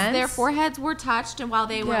face. intense? Their foreheads were touched, and while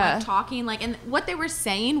they were like talking, like, and what they were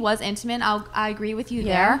saying was intimate. I agree with you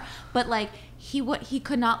there, but like he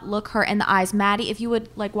could not look her in the eyes. Maddie, if you would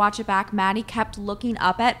like watch it back, Maddie kept looking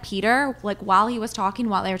up at Peter like while he was talking,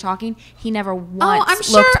 while they were talking. He never once I'm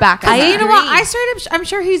sure. looked back at her. You know what? I'm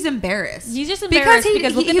sure he's embarrassed. He's just embarrassed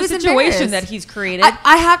because look at the was situation embarrassed. that he's created.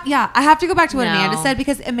 I have to go back to what No. Amanda said,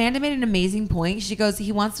 because Amanda made an amazing point. She goes,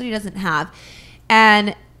 he wants what he doesn't have.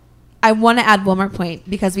 And I want to add one more point,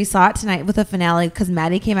 because we saw it tonight with the finale, because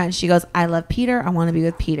Maddie came out and she goes, I love Peter. I want to be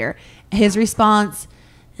with Peter. His response,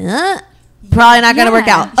 Probably not going to work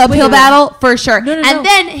out. Uphill battle for sure. No. And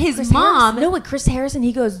then his Chris mom. Harrison. No, with Chris Harrison,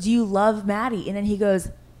 he goes, "Do you love Maddie?" And then he goes,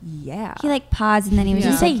 "Yeah." He like paused and then he was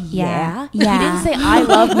just like, yeah. Yeah. He didn't say, "I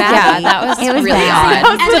love Maddie." Yeah, that was It was really bad.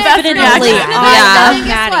 odd. Definitely. And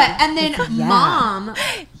guess what? And then Yeah. mom,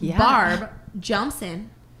 Yeah. Barb, jumps in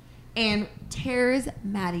and tears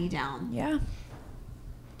Maddie down. Yeah.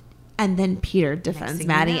 And then Peter defends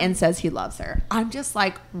Maddie and says he loves her. I'm just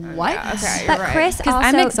like, what? Okay, But right. Chris 'Cause I'm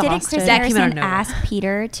also didn't exhausted. Chris That came out of Harrison nowhere. ask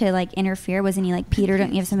Peter to like interfere? Wasn't he like, Peter,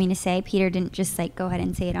 don't you have something to say? Peter didn't just like go ahead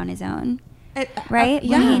and say it on his own, right?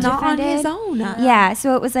 yeah, When he not on his defended? own. Yeah,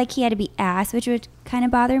 so it was like he had to be asked, which would kind of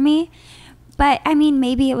bother me. But I mean,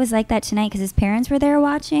 maybe it was like that tonight because his parents were there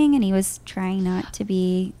watching, and he was trying not to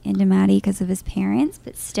be into Maddie because of his parents.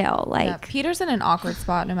 But still, like, Yeah, Peter's in an awkward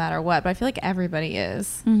spot no matter what. But I feel like everybody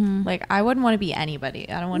is. Mhm. Like, I wouldn't want to be anybody.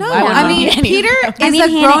 I don't want. No, I wouldn't I wanna mean, be any Peter of them. is a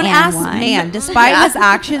Hannah grown ass Ann won. man. Despite Yeah. his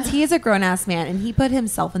actions, he is a grown ass man, and he put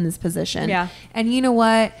himself in this position. Yeah. And you know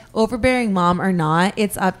what? Overbearing mom or not,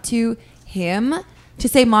 it's up to him to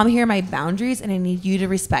say, "Mom, here are my boundaries, and I need you to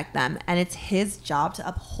respect them." And it's his job to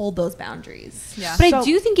uphold those boundaries. Yeah. But I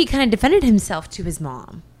do think he kind of defended himself to his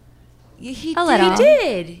mom. He A little.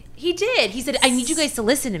 He did. He said, "I need you guys to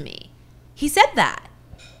listen to me." He said that.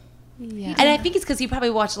 Yeah. And I think it's because he probably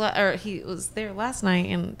watched, or he was there last night,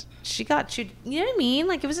 and she got chewed. You know what I mean?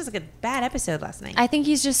 Like, it was just like a bad episode last night. I think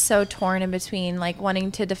he's just so torn in between, like, wanting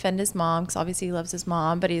to defend his mom because obviously he loves his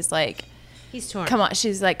mom, but he's like, he's torn. come on,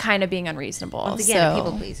 she's like kind of being unreasonable. Once again, a so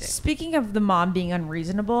people pleaser. Speaking of the mom being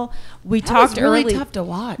unreasonable, we That talked was really earlier. tough to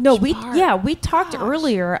watch. No, we Barb. talked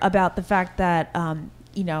earlier about the fact that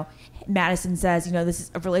you know, Madison says, you know, this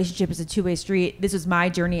is a relationship is a two-way street. This was my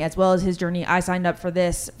journey as well as his journey. I signed up for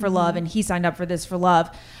this for love, and he signed up for this for love.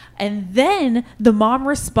 And then the mom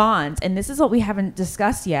responds, and this is what we haven't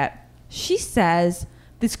discussed yet. She says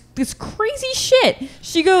this crazy shit.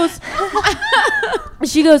 She goes,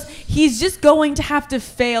 he's just going to have to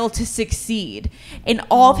fail to succeed. And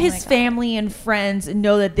all of his family and friends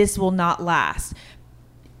know that this will not last.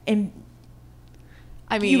 And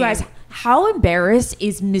I mean, you guys, how embarrassed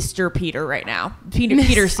is Mr. Peter right now?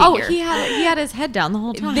 Peter Senior. Oh, he had his head down the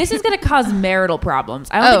whole time. This is going to cause marital problems.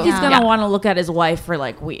 I don't think he's going to want to look at his wife for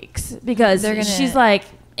like weeks because she's like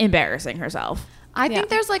embarrassing herself. I think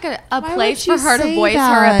there's like a Why place would for you her to say voice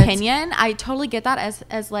that? her opinion. I totally get that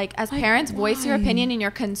as parents, voice your opinion and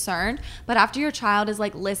you're concerned. But after your child is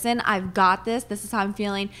like, listen, I've got this. This is how I'm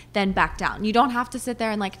feeling. Then back down. You don't have to sit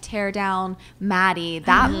there and like tear down Maddie.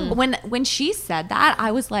 That when she said that,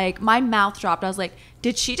 I was like, my mouth dropped. I was like,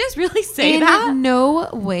 did she just really say that? In no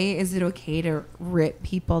way is it okay to rip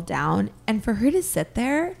people down, and for her to sit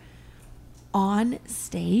there on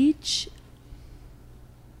stage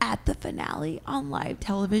at the finale on live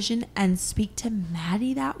television and speak to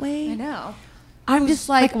Maddie that way. I know. I'm just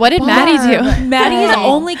like, what did Maddie do? Maddie has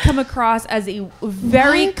only come across as a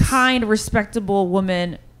very kind, respectable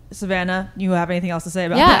woman. Savannah, you have anything else to say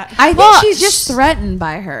about that? I think she's just threatened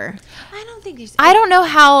by her. I don't think he's. I don't know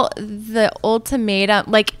how the ultimatum,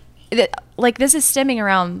 like this is stemming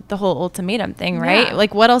around the whole ultimatum thing, right? Yeah.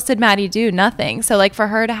 Like, what else did Maddie do? Nothing. So, like, for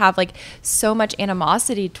her to have like so much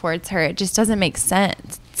animosity towards her, it just doesn't make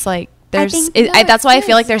sense. It's like that's why I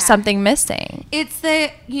feel like there's something missing. It's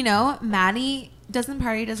the, you know, Maddie doesn't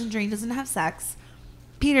party, doesn't drink, doesn't have sex.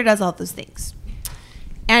 Peter does all those things.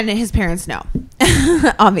 And his parents know,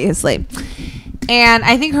 obviously. And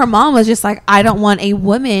I think her mom was just like, I don't want a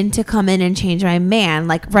woman to come in and change my man.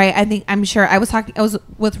 Like, right. I was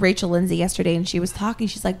with Rachel Lindsay yesterday and she was talking.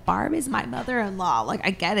 She's like, Barb is my mother-in-law. Like,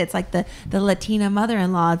 I get it. It's like the Latina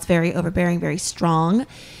mother-in-law. It's very overbearing, very strong.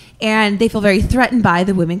 And they feel very threatened by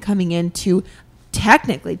the women coming in to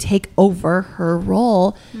technically take over her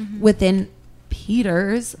role within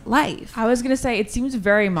Peter's life. I was gonna say it seems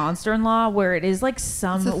very monster-in-law, where it is like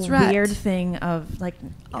some weird thing of like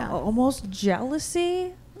almost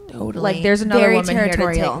jealousy. Totally. Like there's another Very woman here to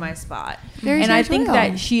territorial. take my spot. Very and I think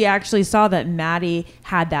territorial. that she actually saw that Maddie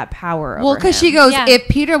had that power over Well, because him. she goes, if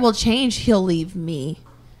Peter will change, he'll leave me.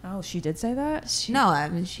 Oh, she did say that? No, I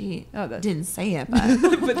mean, she didn't say it, but,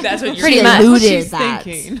 But that's what you're pretty saying. alluded She's that.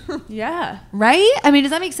 thinking. Yeah. Right? I mean, does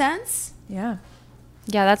that make sense? Yeah.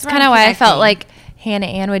 Yeah, that's Right, kind of why I connecting. felt like Hannah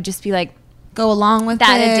Ann would just be like, go along with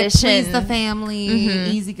that it, addition, please the family,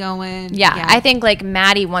 easygoing. Yeah, I think like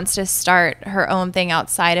Maddie wants to start her own thing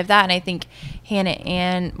outside of that, and I think Hannah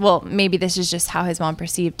Ann, well, maybe this is just how his mom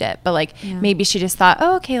perceived it, but like maybe she just thought,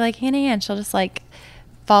 oh, okay, like Hannah Ann, she'll just like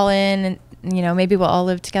fall in, and you know, maybe we'll all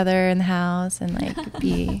live together in the house and like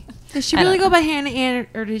be. Did she really go by Hannah Ann,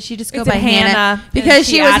 or did she just go It's by a Hannah? Hannah, Because and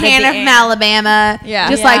she she was added Hannah the from Ann. Alabama. Yeah.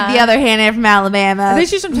 Just like the other Hannah from Alabama. I think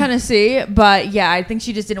she's from Tennessee, but yeah, I think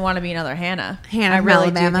she just didn't want to be another Hannah. Hannah I from really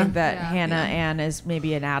Alabama. do think that Hannah Ann is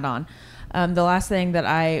maybe an add-on. The last thing that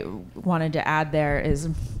I wanted to add there is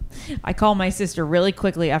I called my sister really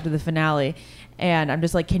quickly after the finale. And I'm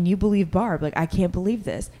just like, can you believe Barb? Like, I can't believe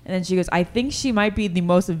this. And then she goes, I think she might be the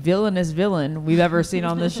most villainous villain we've ever seen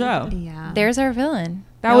on the show. Yeah. There's our villain.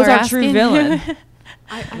 That was our true villain.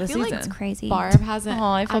 I the feel like season. it's crazy. Barb hasn't. Oh,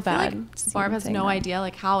 I feel feel bad. like Barb has no idea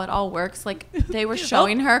like how it all works. Like they were Oh,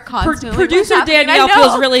 showing her constantly. Producer what's happening. Danielle I know.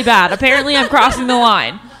 feels really bad. Apparently, I'm crossing the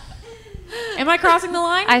line. Am I crossing the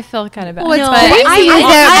line? I feel kind of bad. Well, it's But crazy.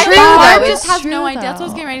 I think Barb though. just has It's no true, idea. That's what I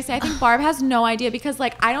was though. getting ready to say. I think Barb has no idea because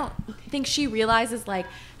like I don't think she realizes like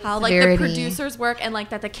how like Severity. the producers work and like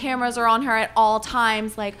that the cameras are on her at all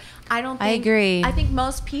times. Like I don't think I agree. I think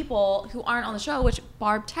most people who aren't on the show, which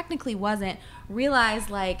Barb technically wasn't, realize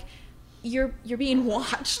like you're being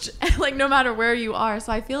watched like no matter where you are.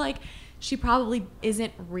 So I feel like she probably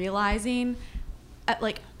isn't realizing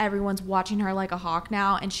like everyone's watching her like a hawk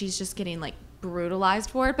now and she's just getting like brutalized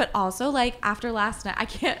for it. But also like after last night, I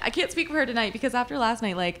can't speak for her tonight because after last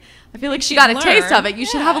night, like I feel like she got a taste of it. You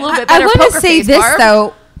should have a little bit better I want poker to say face, this Barb.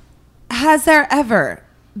 though. Has there ever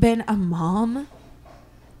been a mom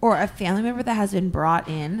or a family member that has been brought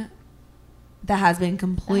in that has been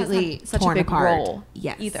completely such torn a big apart? role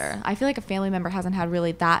Yes. either. I feel like a family member hasn't had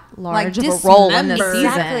really that large Like, of a role in this dismembered. season.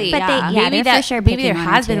 Exactly. But they- yeah, maybe they're for that sure maybe there picking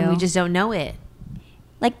on has it, been and we too. just don't know it.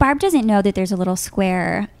 Like Barb doesn't know that there's a little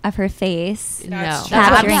square of her face That's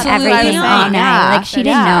capturing absolutely everything what all I'm saying. night. Like she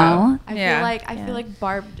didn't know. I feel like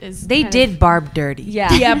Barb is. They kind did of- Barb dirty.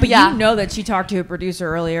 Yeah, but Yeah. you know that she talked to a producer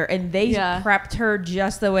earlier, and they Yeah. prepped her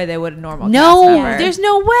just the way they would a normal. No, cast member. there's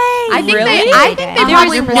no way. I think Really? they There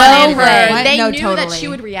probably was wanted no her. way. They No, knew that totally. she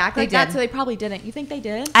would react They like that, did. so they probably didn't. You think they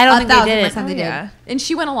did? I don't think they did 1,000% it. they did. Yeah. And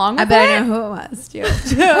she went along I with bet it. I know who it was too.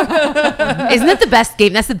 Isn't that the best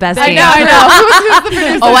game? That's the best game. I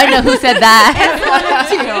know. Oh, I know who said that.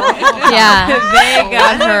 yeah. They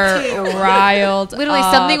got her riled. Literally,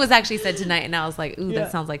 up. something was actually said tonight, and I was like, "Ooh,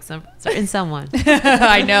 that sounds like certain someone."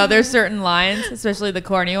 I know there's certain lines, especially the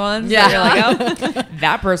corny ones. Yeah. that you're like, oh,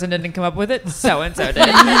 that person didn't come up with it. So and so did.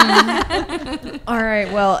 All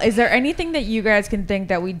right. Well, is there anything that you guys can think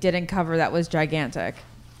that we didn't cover that was gigantic?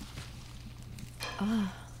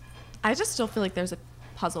 I just still feel like there's a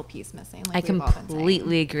puzzle piece missing. Like I we've all been saying.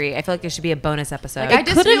 completely agree. I feel like there should be a bonus episode. Like, I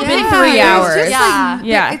just could have feel been like 3 there's hours. just, yeah.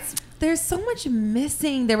 Yeah. There's so much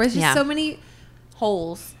missing. There was just Yeah. so many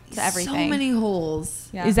Holes to everything. So many holes.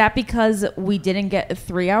 Yeah. Is that because we didn't get a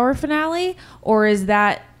 3-hour finale, or is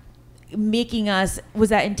that was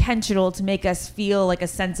that intentional to make us feel like a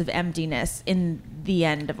sense of emptiness in the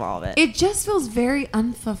end of all of it? It just feels very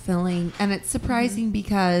unfulfilling, and it's surprising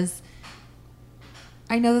because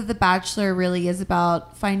I know that The Bachelor really is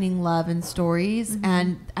about finding love in stories,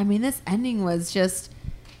 and I mean, this ending was just,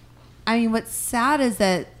 I mean, what's sad is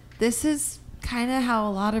that this is kind of how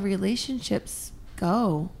a lot of relationships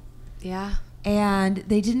go. Yeah. And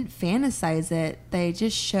they didn't fantasize it. They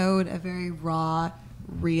just showed a very raw,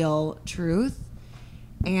 real truth.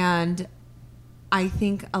 And I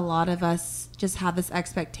think a lot of us just have this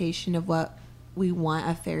expectation of what we want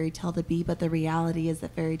a fairy tale to be, but the reality is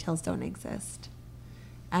that fairy tales don't exist.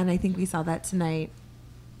 And I think we saw that tonight.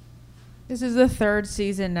 This is the 3rd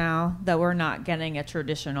season now that we're not getting a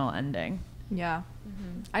traditional ending. Yeah.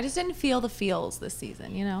 I just didn't feel the feels this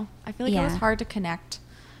season, you know? I feel like it was Yeah. hard to connect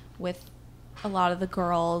with a lot of the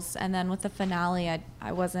girls. And then with the finale,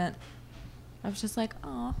 I was just like,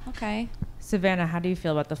 oh, okay. Savannah, how do you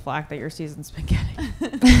feel about the flack that your season's been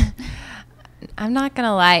getting? I'm not going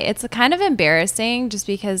to lie. It's kind of embarrassing just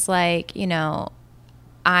because, like, you know,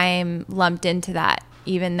 I'm lumped into that,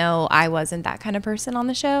 even though I wasn't that kind of person on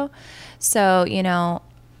the show. So, you know,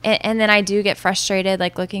 and then I do get frustrated,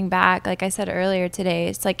 like, looking back, like I said earlier today,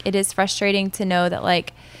 it's like, it is frustrating to know that,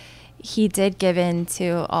 like, he did give in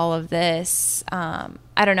to all of this.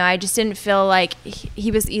 I don't know. I just didn't feel like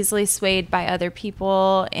he was easily swayed by other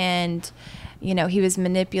people, and, you know, he was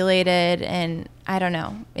manipulated, and I don't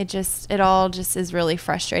know. It all just is really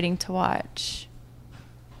frustrating to watch.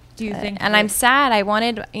 Do you think? And I'm sad. I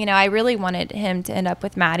really wanted him to end up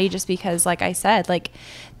with Maddie just because, like I said, like,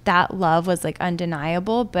 that love was, like,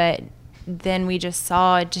 undeniable, but then we just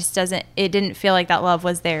saw it didn't feel like that love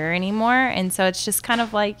was there anymore. And so it's just kind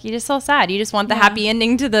of like, you just feel sad. You just want the happy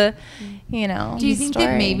ending to the, you know, Do you think story.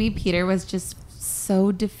 that maybe Peter was just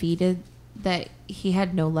so defeated that he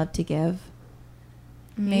had no love to give?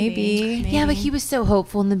 Maybe. Yeah, but he was so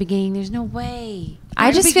hopeful in the beginning. There's no way.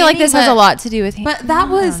 I just feel like this has a lot to do with him. But that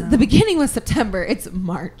was the beginning was September. It's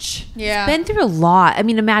March. Yeah. It's been through a lot. I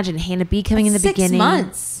mean, imagine Hannah B coming in the beginning. 6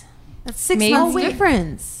 months. That's 6 months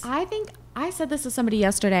difference. I think I said this to somebody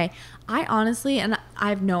yesterday. I honestly, and I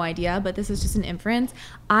have no idea, but this is just an inference.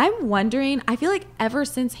 I'm wondering, I feel like ever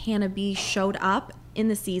since Hannah B showed up in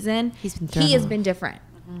the season, he has been different.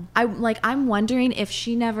 I'm wondering if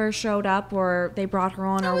she never showed up or they brought her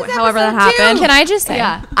on or however that happened. Can I just say?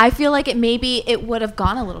 Yeah, I feel like it would have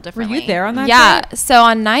gone a little differently. Were you there on that day? So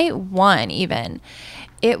on night 1 even,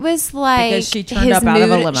 it was like because she turned his up out of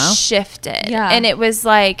a mood limo. shifted. Yeah. And it was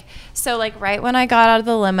like, so like right when I got out of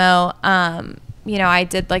the limo, you know, I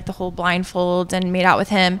did like the whole blindfold and made out with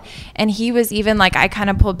him. And he was even like, I kind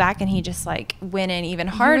of pulled back and he just like went in even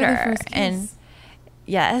harder. And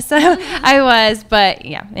yes, I was, but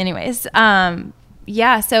yeah, anyways,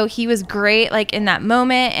 yeah, so he was great like in that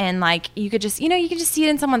moment, and like you could just see it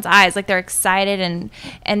in someone's eyes, like they're excited.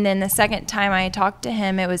 And then the second time I talked to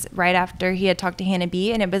him, it was right after he had talked to Hannah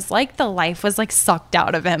B, and it was like the life was like sucked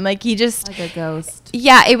out of him, like he just like a ghost.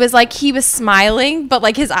 Yeah, it was like he was smiling, but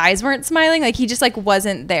like his eyes weren't smiling, like he just like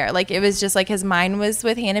wasn't there, like it was just like his mind was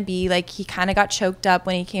with Hannah B, like he kind of got choked up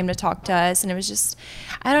when he came to talk to us, and it was just,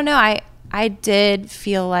 I don't know, I did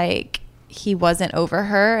feel like he wasn't over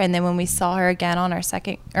her. And then when we saw her again on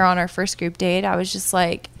our first group date, I was just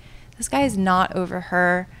like, this guy is not over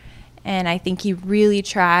her. And I think he really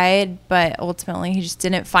tried, but ultimately he just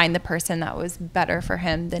didn't find the person that was better for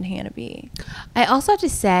him than Hannah B. I also have to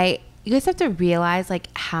say, you guys have to realize like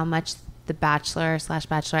how much the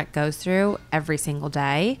Bachelor/Bachelorette goes through every single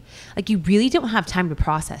day. Like you really don't have time to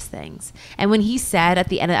process things. And when he said at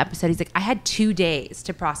the end of the episode, he's like, I had 2 days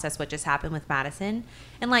to process what just happened with Madison.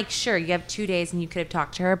 And like, sure, you have 2 days and you could have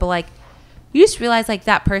talked to her, but like you just realize like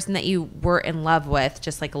that person that you were in love with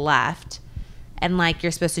just like left, and like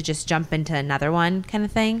you're supposed to just jump into another one kind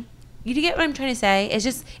of thing. You get what I'm trying to say? It's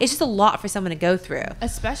just a lot for someone to go through,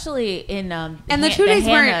 especially in and the 2 days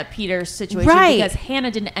Hannah Peter situation, right? Because Hannah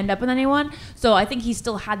didn't end up with anyone, so I think he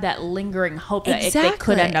still had that lingering hope that if they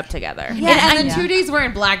could end up together. Yeah, and the 2 days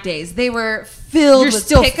weren't black days; they were filled with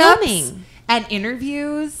still pickups filming and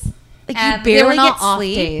interviews. Like and you barely get off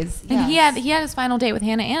sleep. Days. And he had his final date with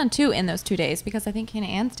Hannah Ann too in those 2 days, because I think Hannah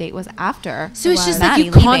Ann's date was after. So it's just Maddie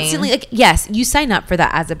like you constantly like, yes, you sign up for that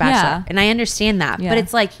as a bachelor, and I understand that, but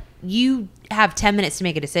it's like you have 10 minutes to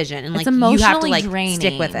make a decision, and like you have to like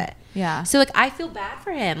stick with it. Yeah. So like I feel bad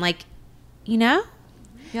for him, like, you know.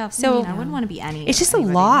 Yeah. So I wouldn't want to be any. It's just a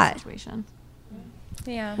lot. Situation.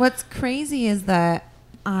 Yeah. What's crazy is that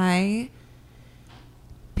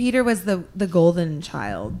Peter was the golden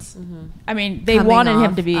child. Mm-hmm. I mean, they wanted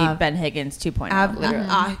him to be Ben Higgins 2.0.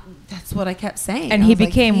 Literally. That's what I kept saying. And he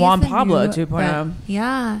became Juan Pablo 2.0.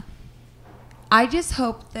 Yeah. I just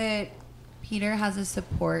hope that Peter has a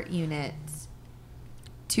support unit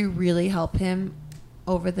to really help him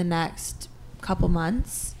over the next couple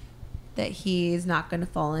months, that he's not going to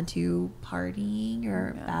fall into partying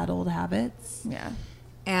or bad old habits. Yeah.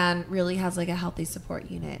 And really has like a healthy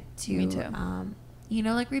support unit to, Me too. You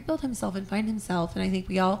know, like rebuild himself and find himself. And I think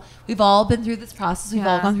we've all been through this process. We've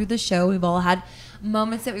all gone through the show. We've all had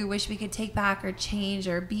moments that we wish we could take back or change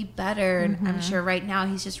or be better. And I'm sure right now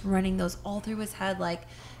he's just running those all through his head. Like,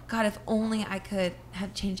 God, if only I could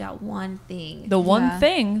have changed out one thing. The one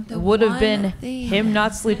thing would have been him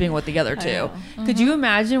not sleeping with the other two. Could you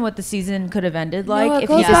imagine what the season could have ended like if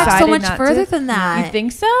he decided back so much further than that? You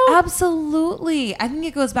think so? Absolutely. I think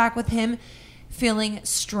it goes back with him feeling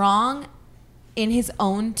strong in his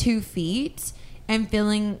own 2 feet and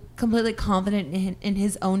feeling completely confident in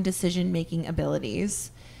his own decision-making abilities.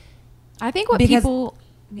 I think people...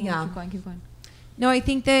 Yeah. Keep going. No, I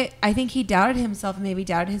think he doubted himself and maybe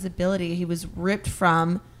doubted his ability. He was ripped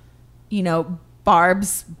from, you know,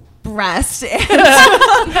 Barb's breast and put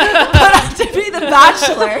out to be the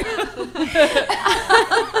Bachelor.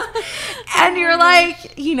 And you're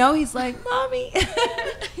like, you know, he's like, Mommy,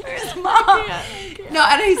 where's Mom? No,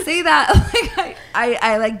 and I say that like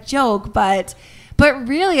I like joke, but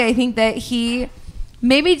really I think that he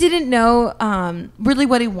maybe didn't know really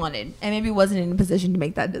what he wanted, and maybe wasn't in a position to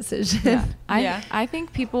make that decision. Yeah. I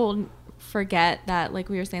think people forget that, like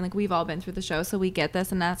we were saying, like we've all been through the show, so we get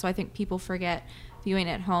this, and that's why I think people forget viewing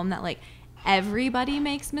at home that like everybody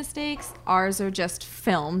makes mistakes. Ours are just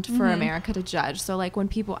filmed for America to judge. So like when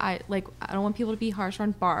people, I don't want people to be harsh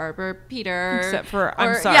on Barb or Peter. Except for,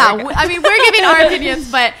 I'm sorry. Yeah, I mean, we're giving our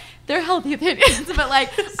opinions, but they're healthy opinions. But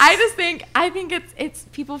like, I think it's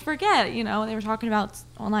people forget, you know, they were talking about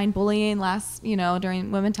online bullying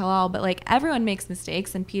during Women Tell All, but like everyone makes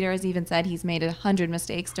mistakes. And Peter has even said he's made 100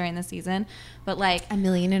 mistakes during the season, but like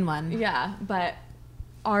 1,000,001. Yeah. But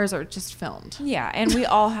ours are just filmed. Yeah, and we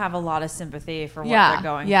all have a lot of sympathy for what Yeah, they're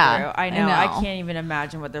going yeah, through. I know. I can't even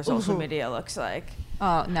imagine what their social media looks like.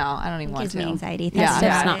 Oh no, I don't even want gives to. me anxiety. Yeah,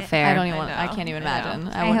 That's not fair. I don't even. I can't even imagine.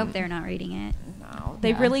 I hope they're not reading it. No,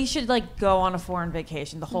 they really should like go on a foreign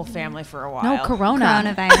vacation, the whole family for a while. No,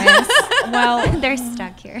 Coronavirus. Well, they're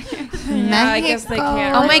stuck here. Yeah, I guess they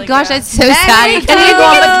can't. Oh my really gosh, go. that's so sad. You can't even go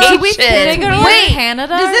on vacation. They go to like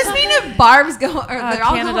Canada. Does this mean if Barb's going? Or they're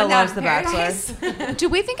all Canada going down loves to The Paradise? Bachelor. Do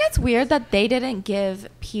we think it's weird that they didn't give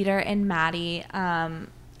Peter and Maddie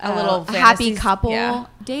A little happy fantasies- couple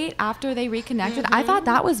date after they reconnected? I thought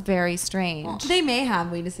that was very strange. They may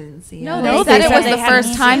have. We just didn't see it. No, they said it was the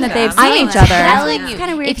first time that they've seen each other. That's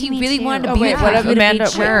kind of weird. If to you me really too. wanted to Oh, be wait, with what her, Amanda?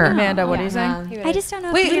 sure. Amanda, what are you saying? I just don't know.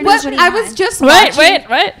 if Wait, Peter what? knows what he I was wants. just Wait, watching.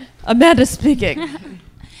 wait. Amanda speaking.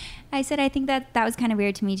 I said I think that was kind of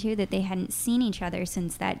weird to me too, that they hadn't seen each other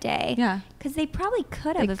since that day. Yeah. Because they probably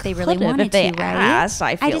could have They if they really could've wanted if they to, right? asked,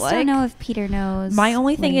 I feel just like. don't know if Peter knows. My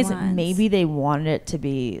only what thing he is wants. maybe they wanted it to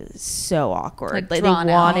be so awkward. Like Like drawn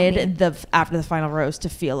they out. wanted after the final rose to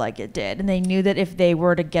feel like it did, and they knew that if they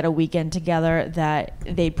were to get a weekend together, that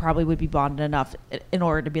they probably would be bonded enough in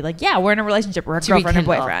order to be like, yeah, we're in a relationship, we're a girlfriend and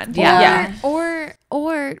boyfriend. Yeah. Or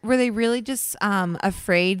were they really just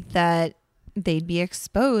afraid that they'd be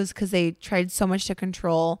exposed because they tried so much to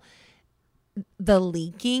control the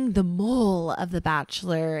leaking, the mole of The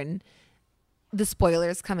Bachelor, and the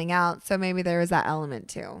spoilers coming out? So maybe there was that element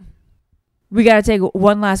too. We got to take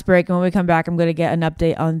one last break, and when we come back, I'm going to get an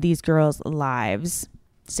update on these girls' lives.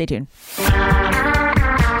 Stay tuned.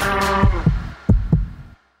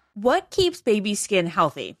 What keeps baby skin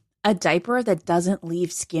healthy? A diaper that doesn't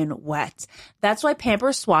leave skin wet. That's why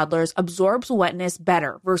Pampers Swaddlers absorbs wetness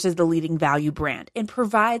better versus the leading value brand and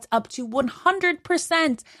provides up to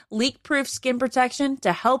 100% leak-proof skin protection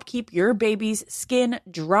to help keep your baby's skin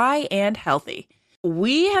dry and healthy.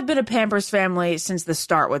 We have been a Pampers family since the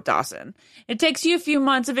start with Dawson. It takes you a few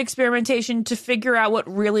months of experimentation to figure out what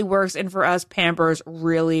really works, and for us, Pampers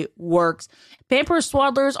really works. Pampers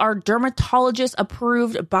Swaddlers are dermatologist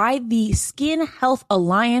approved by the Skin Health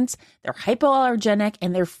Alliance. They're hypoallergenic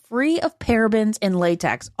and they're free of parabens and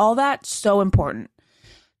latex. All that so important.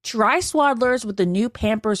 Try Swaddlers with the new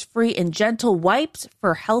Pampers Free and Gentle wipes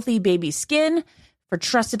for healthy baby skin. For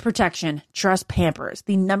trusted protection, trust Pampers,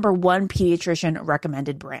 the #1 pediatrician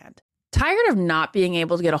recommended brand. Tired of not being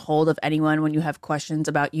able to get a hold of anyone when you have questions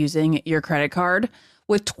about using your credit card?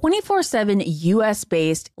 With 24/7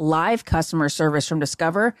 US-based live customer service from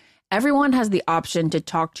Discover, everyone has the option to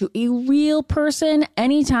talk to a real person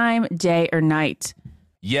anytime, day or night.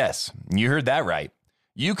 Yes, you heard that right.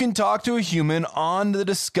 You can talk to a human on the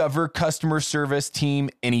Discover customer service team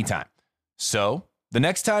anytime. So, the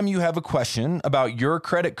next time you have a question about your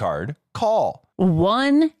credit card, call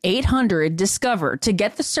 1-800-DISCOVER to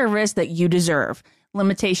get the service that you deserve.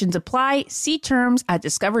 Limitations apply. See terms at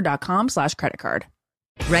discover.com/creditcard.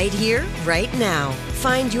 Right here, right now.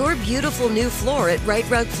 Find your beautiful new floor at Right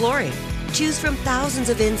Rug Flooring. Choose from thousands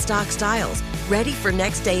of in-stock styles, ready for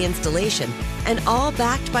next day installation, and all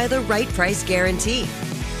backed by the right price guarantee.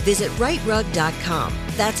 Visit rightrug.com.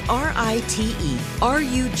 That's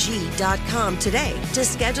RITERUG.com today to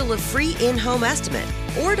schedule a free in-home estimate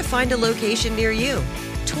or to find a location near you.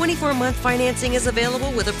 24-month financing is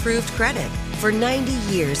available with approved credit. For 90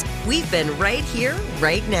 years, we've been right here,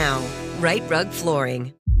 right now. Right Rug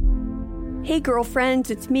Flooring. Hey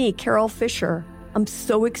girlfriends, it's me, Carol Fisher. I'm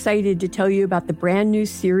so excited to tell you about the brand new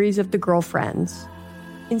series of The Girlfriends.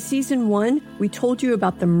 In season 1, we told you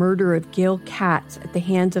about the murder of Gail Katz at the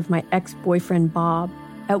hands of my ex-boyfriend Bob.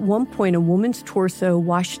 At one point, a woman's torso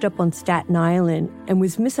washed up on Staten Island and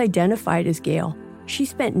was misidentified as Gail. She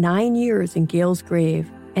spent 9 years in Gail's grave,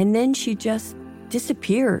 and then she just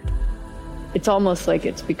disappeared. It's almost like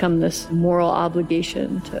it's become this moral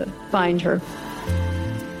obligation to find her.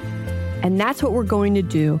 And that's what we're going to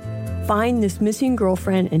do. Find this missing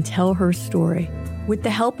girlfriend and tell her story. With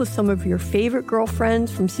the help of some of your favorite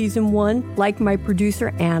girlfriends from season 1, like my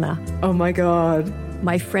producer Anna. Oh my God.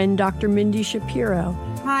 My friend Dr. Mindy Shapiro.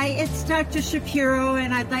 Hi, it's Dr. Shapiro,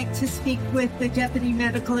 and I'd like to speak with the Deputy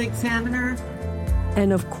Medical Examiner.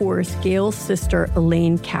 And of course, Gail's sister,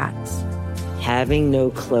 Elaine Katz. Having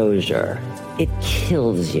no closure, it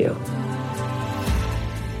kills you.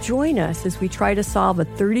 Join us as we try to solve a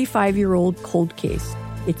 35-year-old cold case.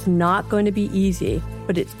 It's not going to be easy,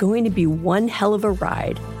 but it's going to be one hell of a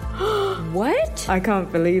ride. What? I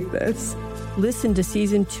can't believe this. Listen to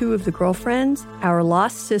season 2 of The Girlfriends, Our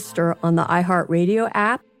Lost Sister on the iHeartRadio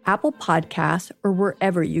app, Apple Podcasts, or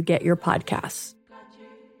wherever you get your podcasts.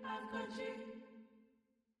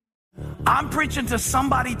 I'm preaching to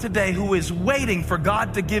somebody today who is waiting for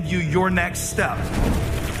God to give you your next step.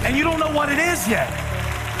 And you don't know what it is yet.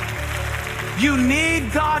 You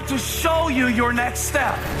need God to show you your next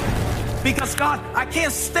step. Because God, I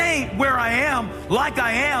can't stay where I am, like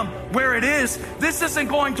I am, where it is. This isn't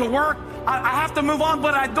going to work. I have to move on,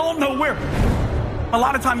 but I don't know where. A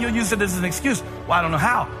lot of time you'll use it as an excuse. Well, I don't know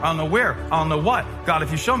how. I don't know where. I don't know what. God, if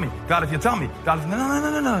you show me. God, if you tell me. God, if...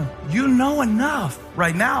 No. You know enough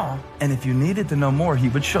right now. And if you needed to know more, he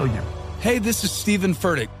would show you. Hey, this is Stephen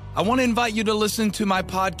Furtick. I want to invite you to listen to my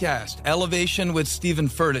podcast, Elevation with Stephen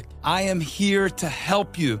Furtick. I am here to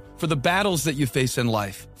help you for the battles that you face in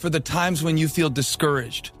life, for the times when you feel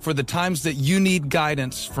discouraged, for the times that you need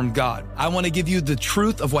guidance from God. I want to give you the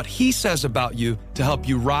truth of what he says about you to help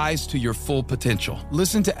you rise to your full potential.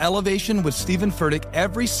 Listen to Elevation with Stephen Furtick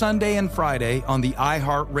every Sunday and Friday on the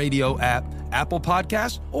iHeartRadio app, Apple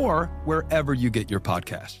Podcasts, or wherever you get your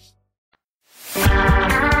podcasts.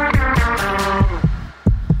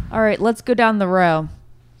 All right, let's go down the row.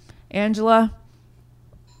 Angela,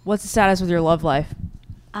 what's the status with your love life?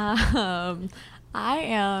 I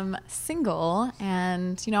am single,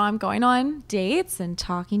 and I'm going on dates and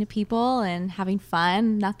talking to people and having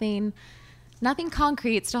fun. Nothing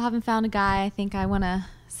concrete. Still haven't found a guy I think I want to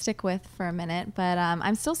stick with for a minute, but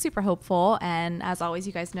I'm still super hopeful. And as always,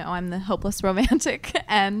 you guys know I'm the hopeless romantic.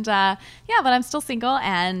 And but I'm still single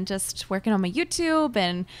and just working on my YouTube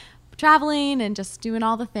and traveling and just doing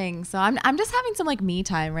all the things. So I'm just having some me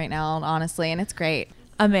time right now, honestly, and it's great.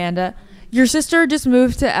 Amanda, your sister just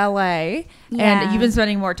moved to LA and you've been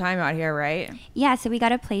spending more time out here, right? Yeah, so we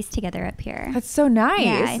got a place together up here. That's so nice.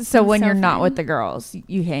 Yeah, so when you're fun. not with the girls,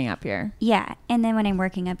 you hang up here. Yeah, and then when I'm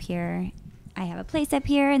working up here, I have a place up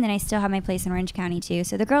here, and then I still have my place in Orange County too.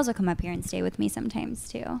 So the girls will come up here and stay with me sometimes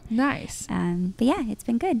too. Nice. But yeah, it's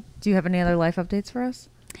been good. Do you have any other life updates for us?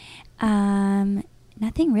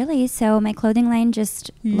 Nothing really. So my clothing line just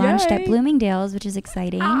launched at Bloomingdale's, which is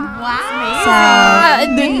exciting. Wow.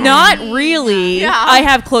 Not really. Yeah. I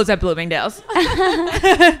have clothes at Bloomingdale's.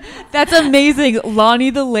 That's amazing. Lonnie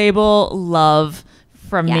the Label love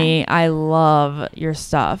from me. I love your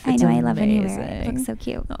stuff. I know. Amazing. I love when you wear it. It looks so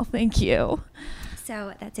cute. Oh, thank you.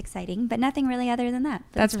 So that's exciting, but nothing really other than that.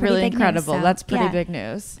 That's really incredible. News, so, that's pretty big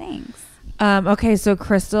news. Thanks. Okay, so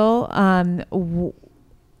Crystal,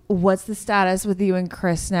 what's the status with you and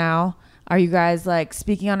Chris now? Are you guys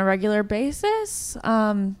speaking on a regular basis?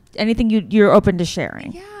 Anything you're open to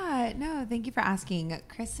sharing? Yeah, no, thank you for asking.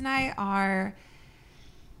 Chris and I are,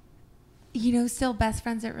 still best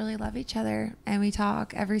friends that really love each other, and we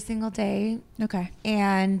talk every single day. Okay.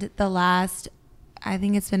 And I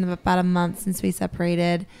think it's been about a month since we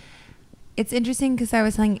separated. It's interesting because I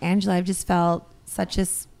was telling Angela, I've just felt such a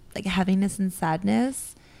heaviness and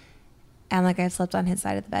sadness. And I've slept on his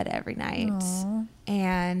side of the bed every night. Aww.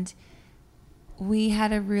 And we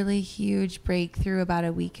had a really huge breakthrough about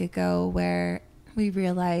a week ago where we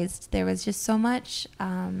realized there was just so much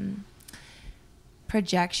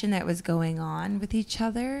projection that was going on with each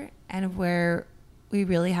other, and where we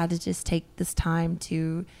really had to just take this time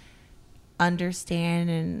to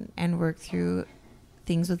understand and work through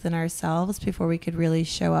things within ourselves before we could really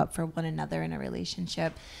show up for one another in a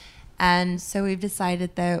relationship. And so we've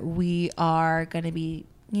decided that we are going to be,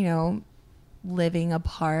 living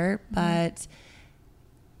apart, but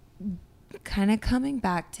kind of coming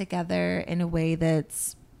back together in a way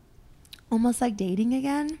that's almost like dating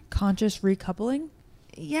again. Conscious recoupling?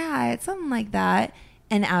 Yeah, it's something like that.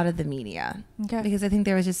 And out of the media. Okay. Because I think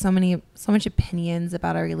there was just so much opinions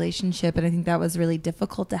about our relationship. And I think that was really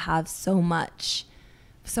difficult to have so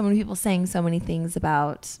many people saying so many things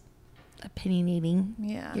about opinionating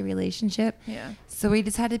your relationship. Yeah. So we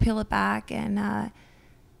just had to peel it back, and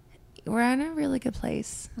we're in a really good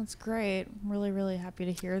place. That's great. I'm really, really happy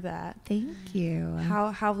to hear that. Thank you.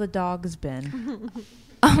 How have the dogs been?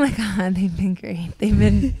 Oh my God, they've been great. They've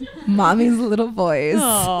been mommy's little boys.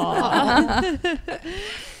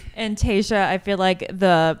 And Tayshia, I feel like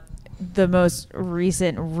the most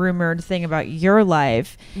recent rumored thing about your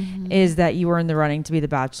life is that you were in the running to be the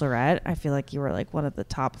Bachelorette. I feel like you were one of the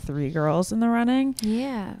top 3 girls in the running.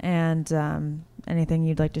 Yeah. And anything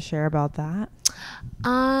you'd like to share about that?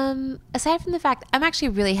 Aside from the fact, I'm actually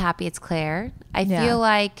really happy it's Claire. I feel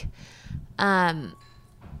like,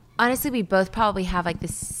 honestly, we both probably have the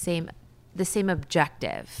same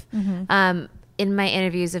objective. In my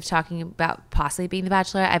interviews of talking about possibly being the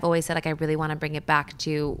Bachelor, I've always said I really want to bring it back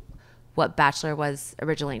to what Bachelor was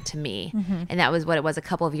originally to me. And that was what it was a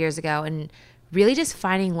couple of years ago. And really just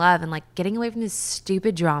finding love and getting away from this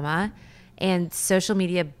stupid drama and social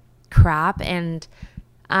media crap. And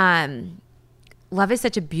love is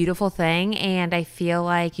such a beautiful thing, and I feel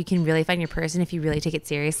like you can really find your person if you really take it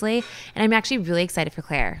seriously. And I'm actually really excited for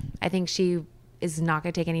Claire. I think she is not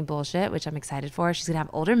going to take any bullshit, which I'm excited for. She's going to have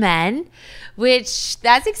older men, which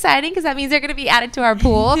that's exciting because that means they're going to be added to our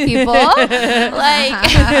pool of people.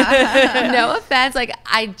 Like, no offense. Like,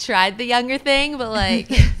 I tried the younger thing, but like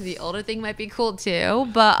the older thing might be cool too.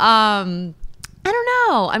 But I don't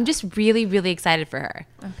know. I'm just really, really excited for her.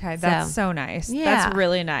 Okay, that's so nice. Yeah. That's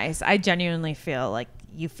really nice. I genuinely feel like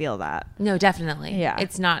you feel that. No, definitely. Yeah.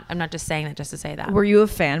 I'm not just saying that just to say that. Were you a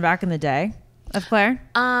fan back in the day of Claire?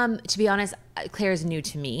 To be honest, Claire is new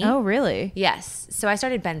to me. Oh, really? Yes. So I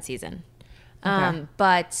started Ben's season. Okay.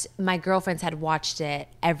 But my girlfriends had watched it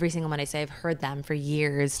every single Monday. So I've heard them for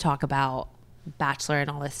years talk about Bachelor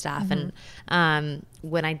and all this stuff. And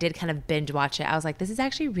when I did kind of binge watch it, I was like, this is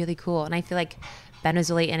actually really cool. And I feel like Ben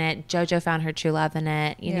was really in it. JoJo found her true love in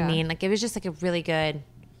it. You know what I mean? Like, it was just like a really good,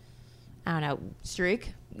 I don't know.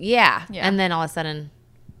 Streak? Yeah. And then all of a sudden,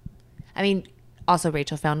 I mean, also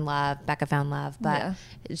Rachel found love, Becca found love, but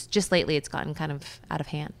it's just lately it's gotten kind of out of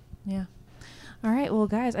hand. Yeah. All right. Well,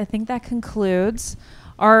 guys, I think that concludes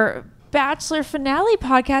our Bachelor finale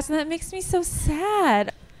podcast, and that makes me so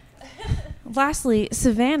sad. Lastly,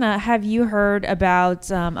 Savannah, have you heard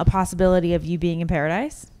about a possibility of you being in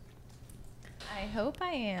paradise? I hope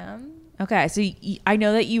I am. Okay, so I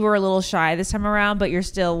know that you were a little shy this time around, but you're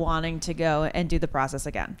still wanting to go and do the process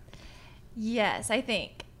again. Yes, I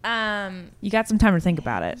think. You got some time to think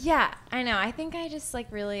about it. Yeah, I know. I think I just I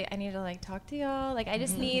need to talk to y'all. Like, I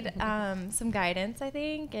just need some guidance, I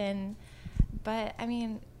think. But I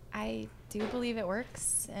mean, I do believe it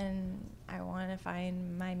works, and I want to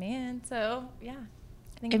find my man. So yeah,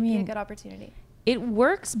 I think it'd be a good opportunity. It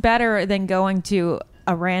works better than going to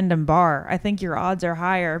a random bar. I think your odds are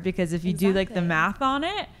higher because if you do the math on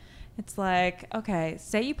it, it's like, okay,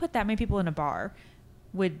 say you put that many people in a bar,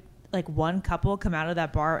 would one couple come out of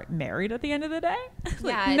that bar married at the end of the day?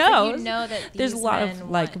 Yeah, no. you know that there's a lot of men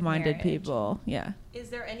like-minded want people. Yeah. Is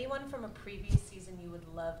there anyone from a previous season you would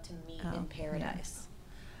love to meet in paradise?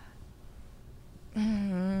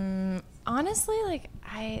 Honestly,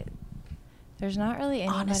 there's not really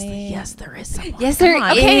anybody. Honestly, yes, there is someone. Yes, there is.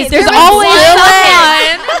 Okay, there's always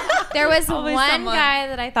someone. There was Always one someone. guy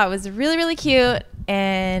that I thought was really, really cute,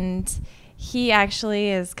 and he actually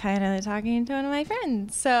is kind of talking to one of my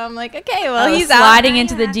friends. So I'm like, okay, well, he's sliding out.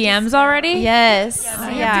 into the DMs already. Yes. You have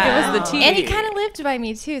to give us the tea. And he kind of lived by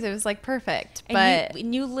me too, so it was perfect. But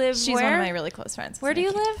And you live she's where? one of my really close friends. Where do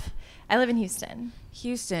you live? I live in Houston.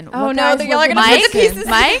 Houston. Oh, What no, guys y'all are live in gonna put the Houston? pieces.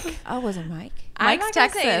 Mike? Oh, was it Mike? I'm Mike's not gonna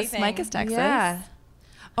say Texas. anything. Mike is Texas. Yeah.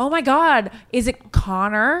 Oh my God. Is it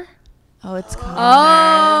Connor? Oh, it's Connor.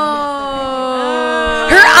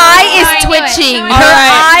 Her eye is twitching. Her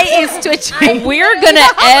eye is twitching. We're going to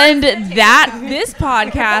end this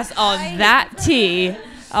podcast on that tea.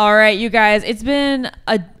 All right, you guys. It's been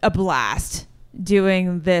a blast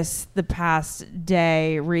doing this the past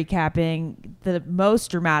day, recapping the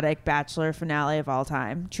most dramatic Bachelor finale of all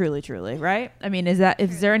time. Truly, truly, right? I mean, is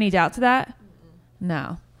there any doubt to that?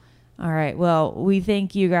 No. All right. Well, we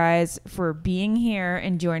thank you guys for being here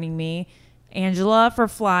and joining me. Angela for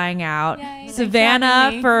flying out. Yay,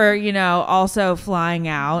 Savannah for, also flying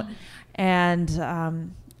out.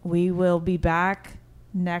 And we will be back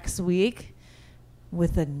next week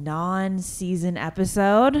with a non-season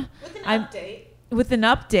episode. With an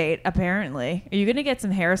update, apparently. Are you going to get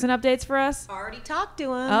some Harrison updates for us? Already talked to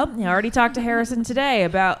him. Oh, I already talked to Harrison today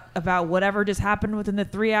about whatever just happened within the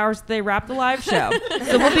 3 hours that they wrapped the live show.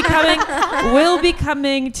 So we'll be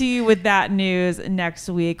coming to you with that news next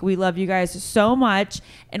week. We love you guys so much,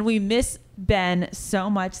 and we miss Ben so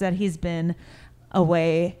much that he's been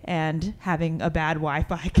away and having a bad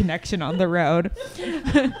Wi-Fi connection on the road.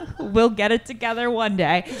 We'll get it together one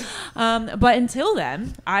day. But until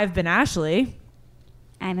then, I've been Ashley.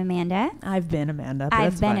 I'm Amanda. I've been Amanda. but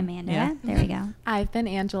I've that's been fine. Amanda. Yeah. There we go. I've been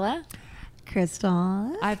Angela.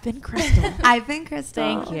 Crystal. I've been Crystal. I've been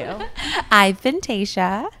Crystal. Thank you. I've been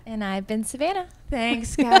Tasha. And I've been Savannah.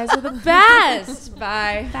 Thanks, guys. You're the best.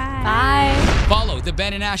 Bye. Bye. Follow the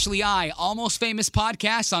Ben and Ashley I Almost Famous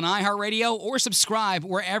podcast on iHeartRadio or subscribe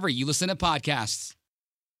wherever you listen to podcasts.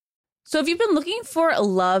 So if you've been looking for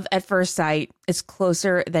love at first sight, it's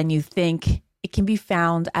closer than you think. It can be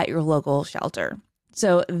found at your local shelter.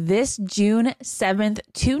 So this June 7th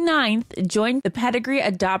to 9th, join the Pedigree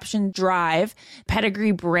Adoption Drive.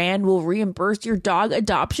 Pedigree brand will reimburse your dog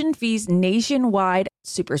adoption fees nationwide.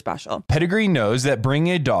 Super special. Pedigree knows that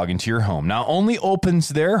bringing a dog into your home not only opens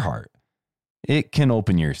their heart, it can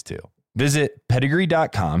open yours too. Visit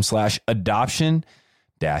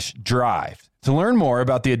pedigree.com/adoption-drive to learn more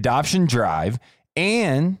about the adoption drive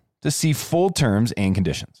and to see full terms and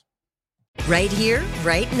conditions. Right here,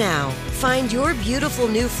 right now. Find your beautiful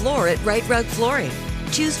new floor at Right Rug Flooring.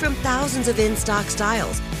 Choose from thousands of in-stock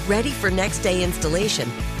styles, ready for next day installation,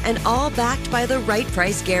 and all backed by the right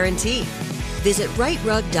price guarantee. Visit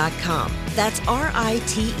rightrug.com. That's RITERUG.com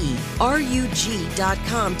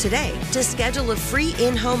today to schedule a free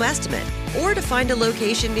in-home estimate or to find a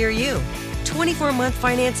location near you. 24-month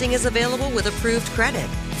financing is available with approved credit.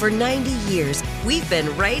 For 90 years, we've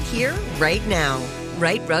been right here, right now.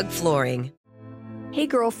 Right Rug Flooring. Hey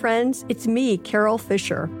girlfriends, it's me, Carol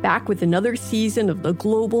Fisher, back with another season of the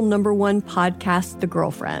global #1 podcast, The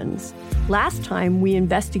Girlfriends. Last time, we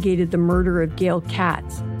investigated the murder of Gail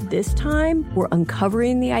Katz. This time, we're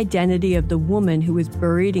uncovering the identity of the woman who was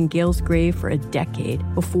buried in Gail's grave for a decade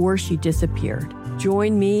before she disappeared.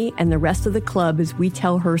 Join me and the rest of the club as we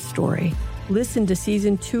tell her story. Listen to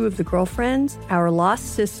Season 2 of The Girlfriends, Our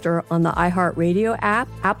Lost Sister on the iHeartRadio app,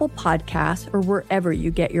 Apple Podcasts, or wherever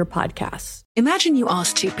you get your podcasts. Imagine you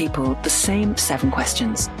ask two people the same 7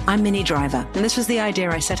 questions. I'm Minnie Driver, and this was the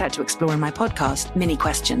idea I set out to explore in my podcast, Minnie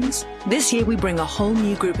Questions. This year, we bring a whole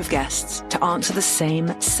new group of guests to answer the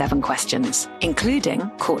same 7 questions, including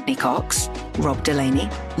Courtney Cox, Rob Delaney,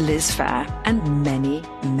 Liz Phair, and many,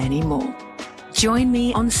 many more. Join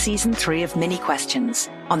me on Season 3 of Minnie Questions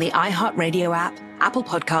on the iHeartRadio app, Apple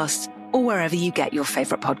Podcasts, or wherever you get your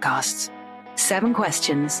favorite podcasts. 7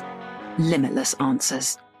 questions, limitless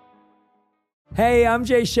answers. Hey, I'm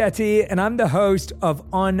Jay Shetty, and I'm the host of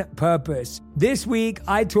On Purpose. This week,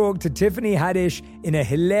 I talked to Tiffany Haddish in a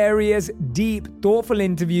hilarious, deep, thoughtful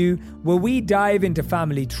interview where we dive into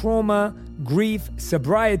family trauma, grief,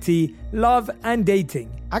 sobriety, love, and dating.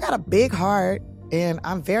 I got a big heart, and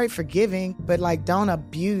I'm very forgiving, but don't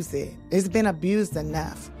abuse it. It's been abused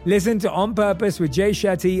enough. Listen to On Purpose with Jay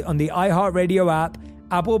Shetty on the iHeartRadio app,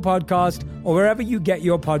 Apple Podcast, or wherever you get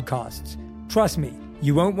your podcasts. Trust me,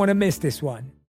 you won't want to miss this one.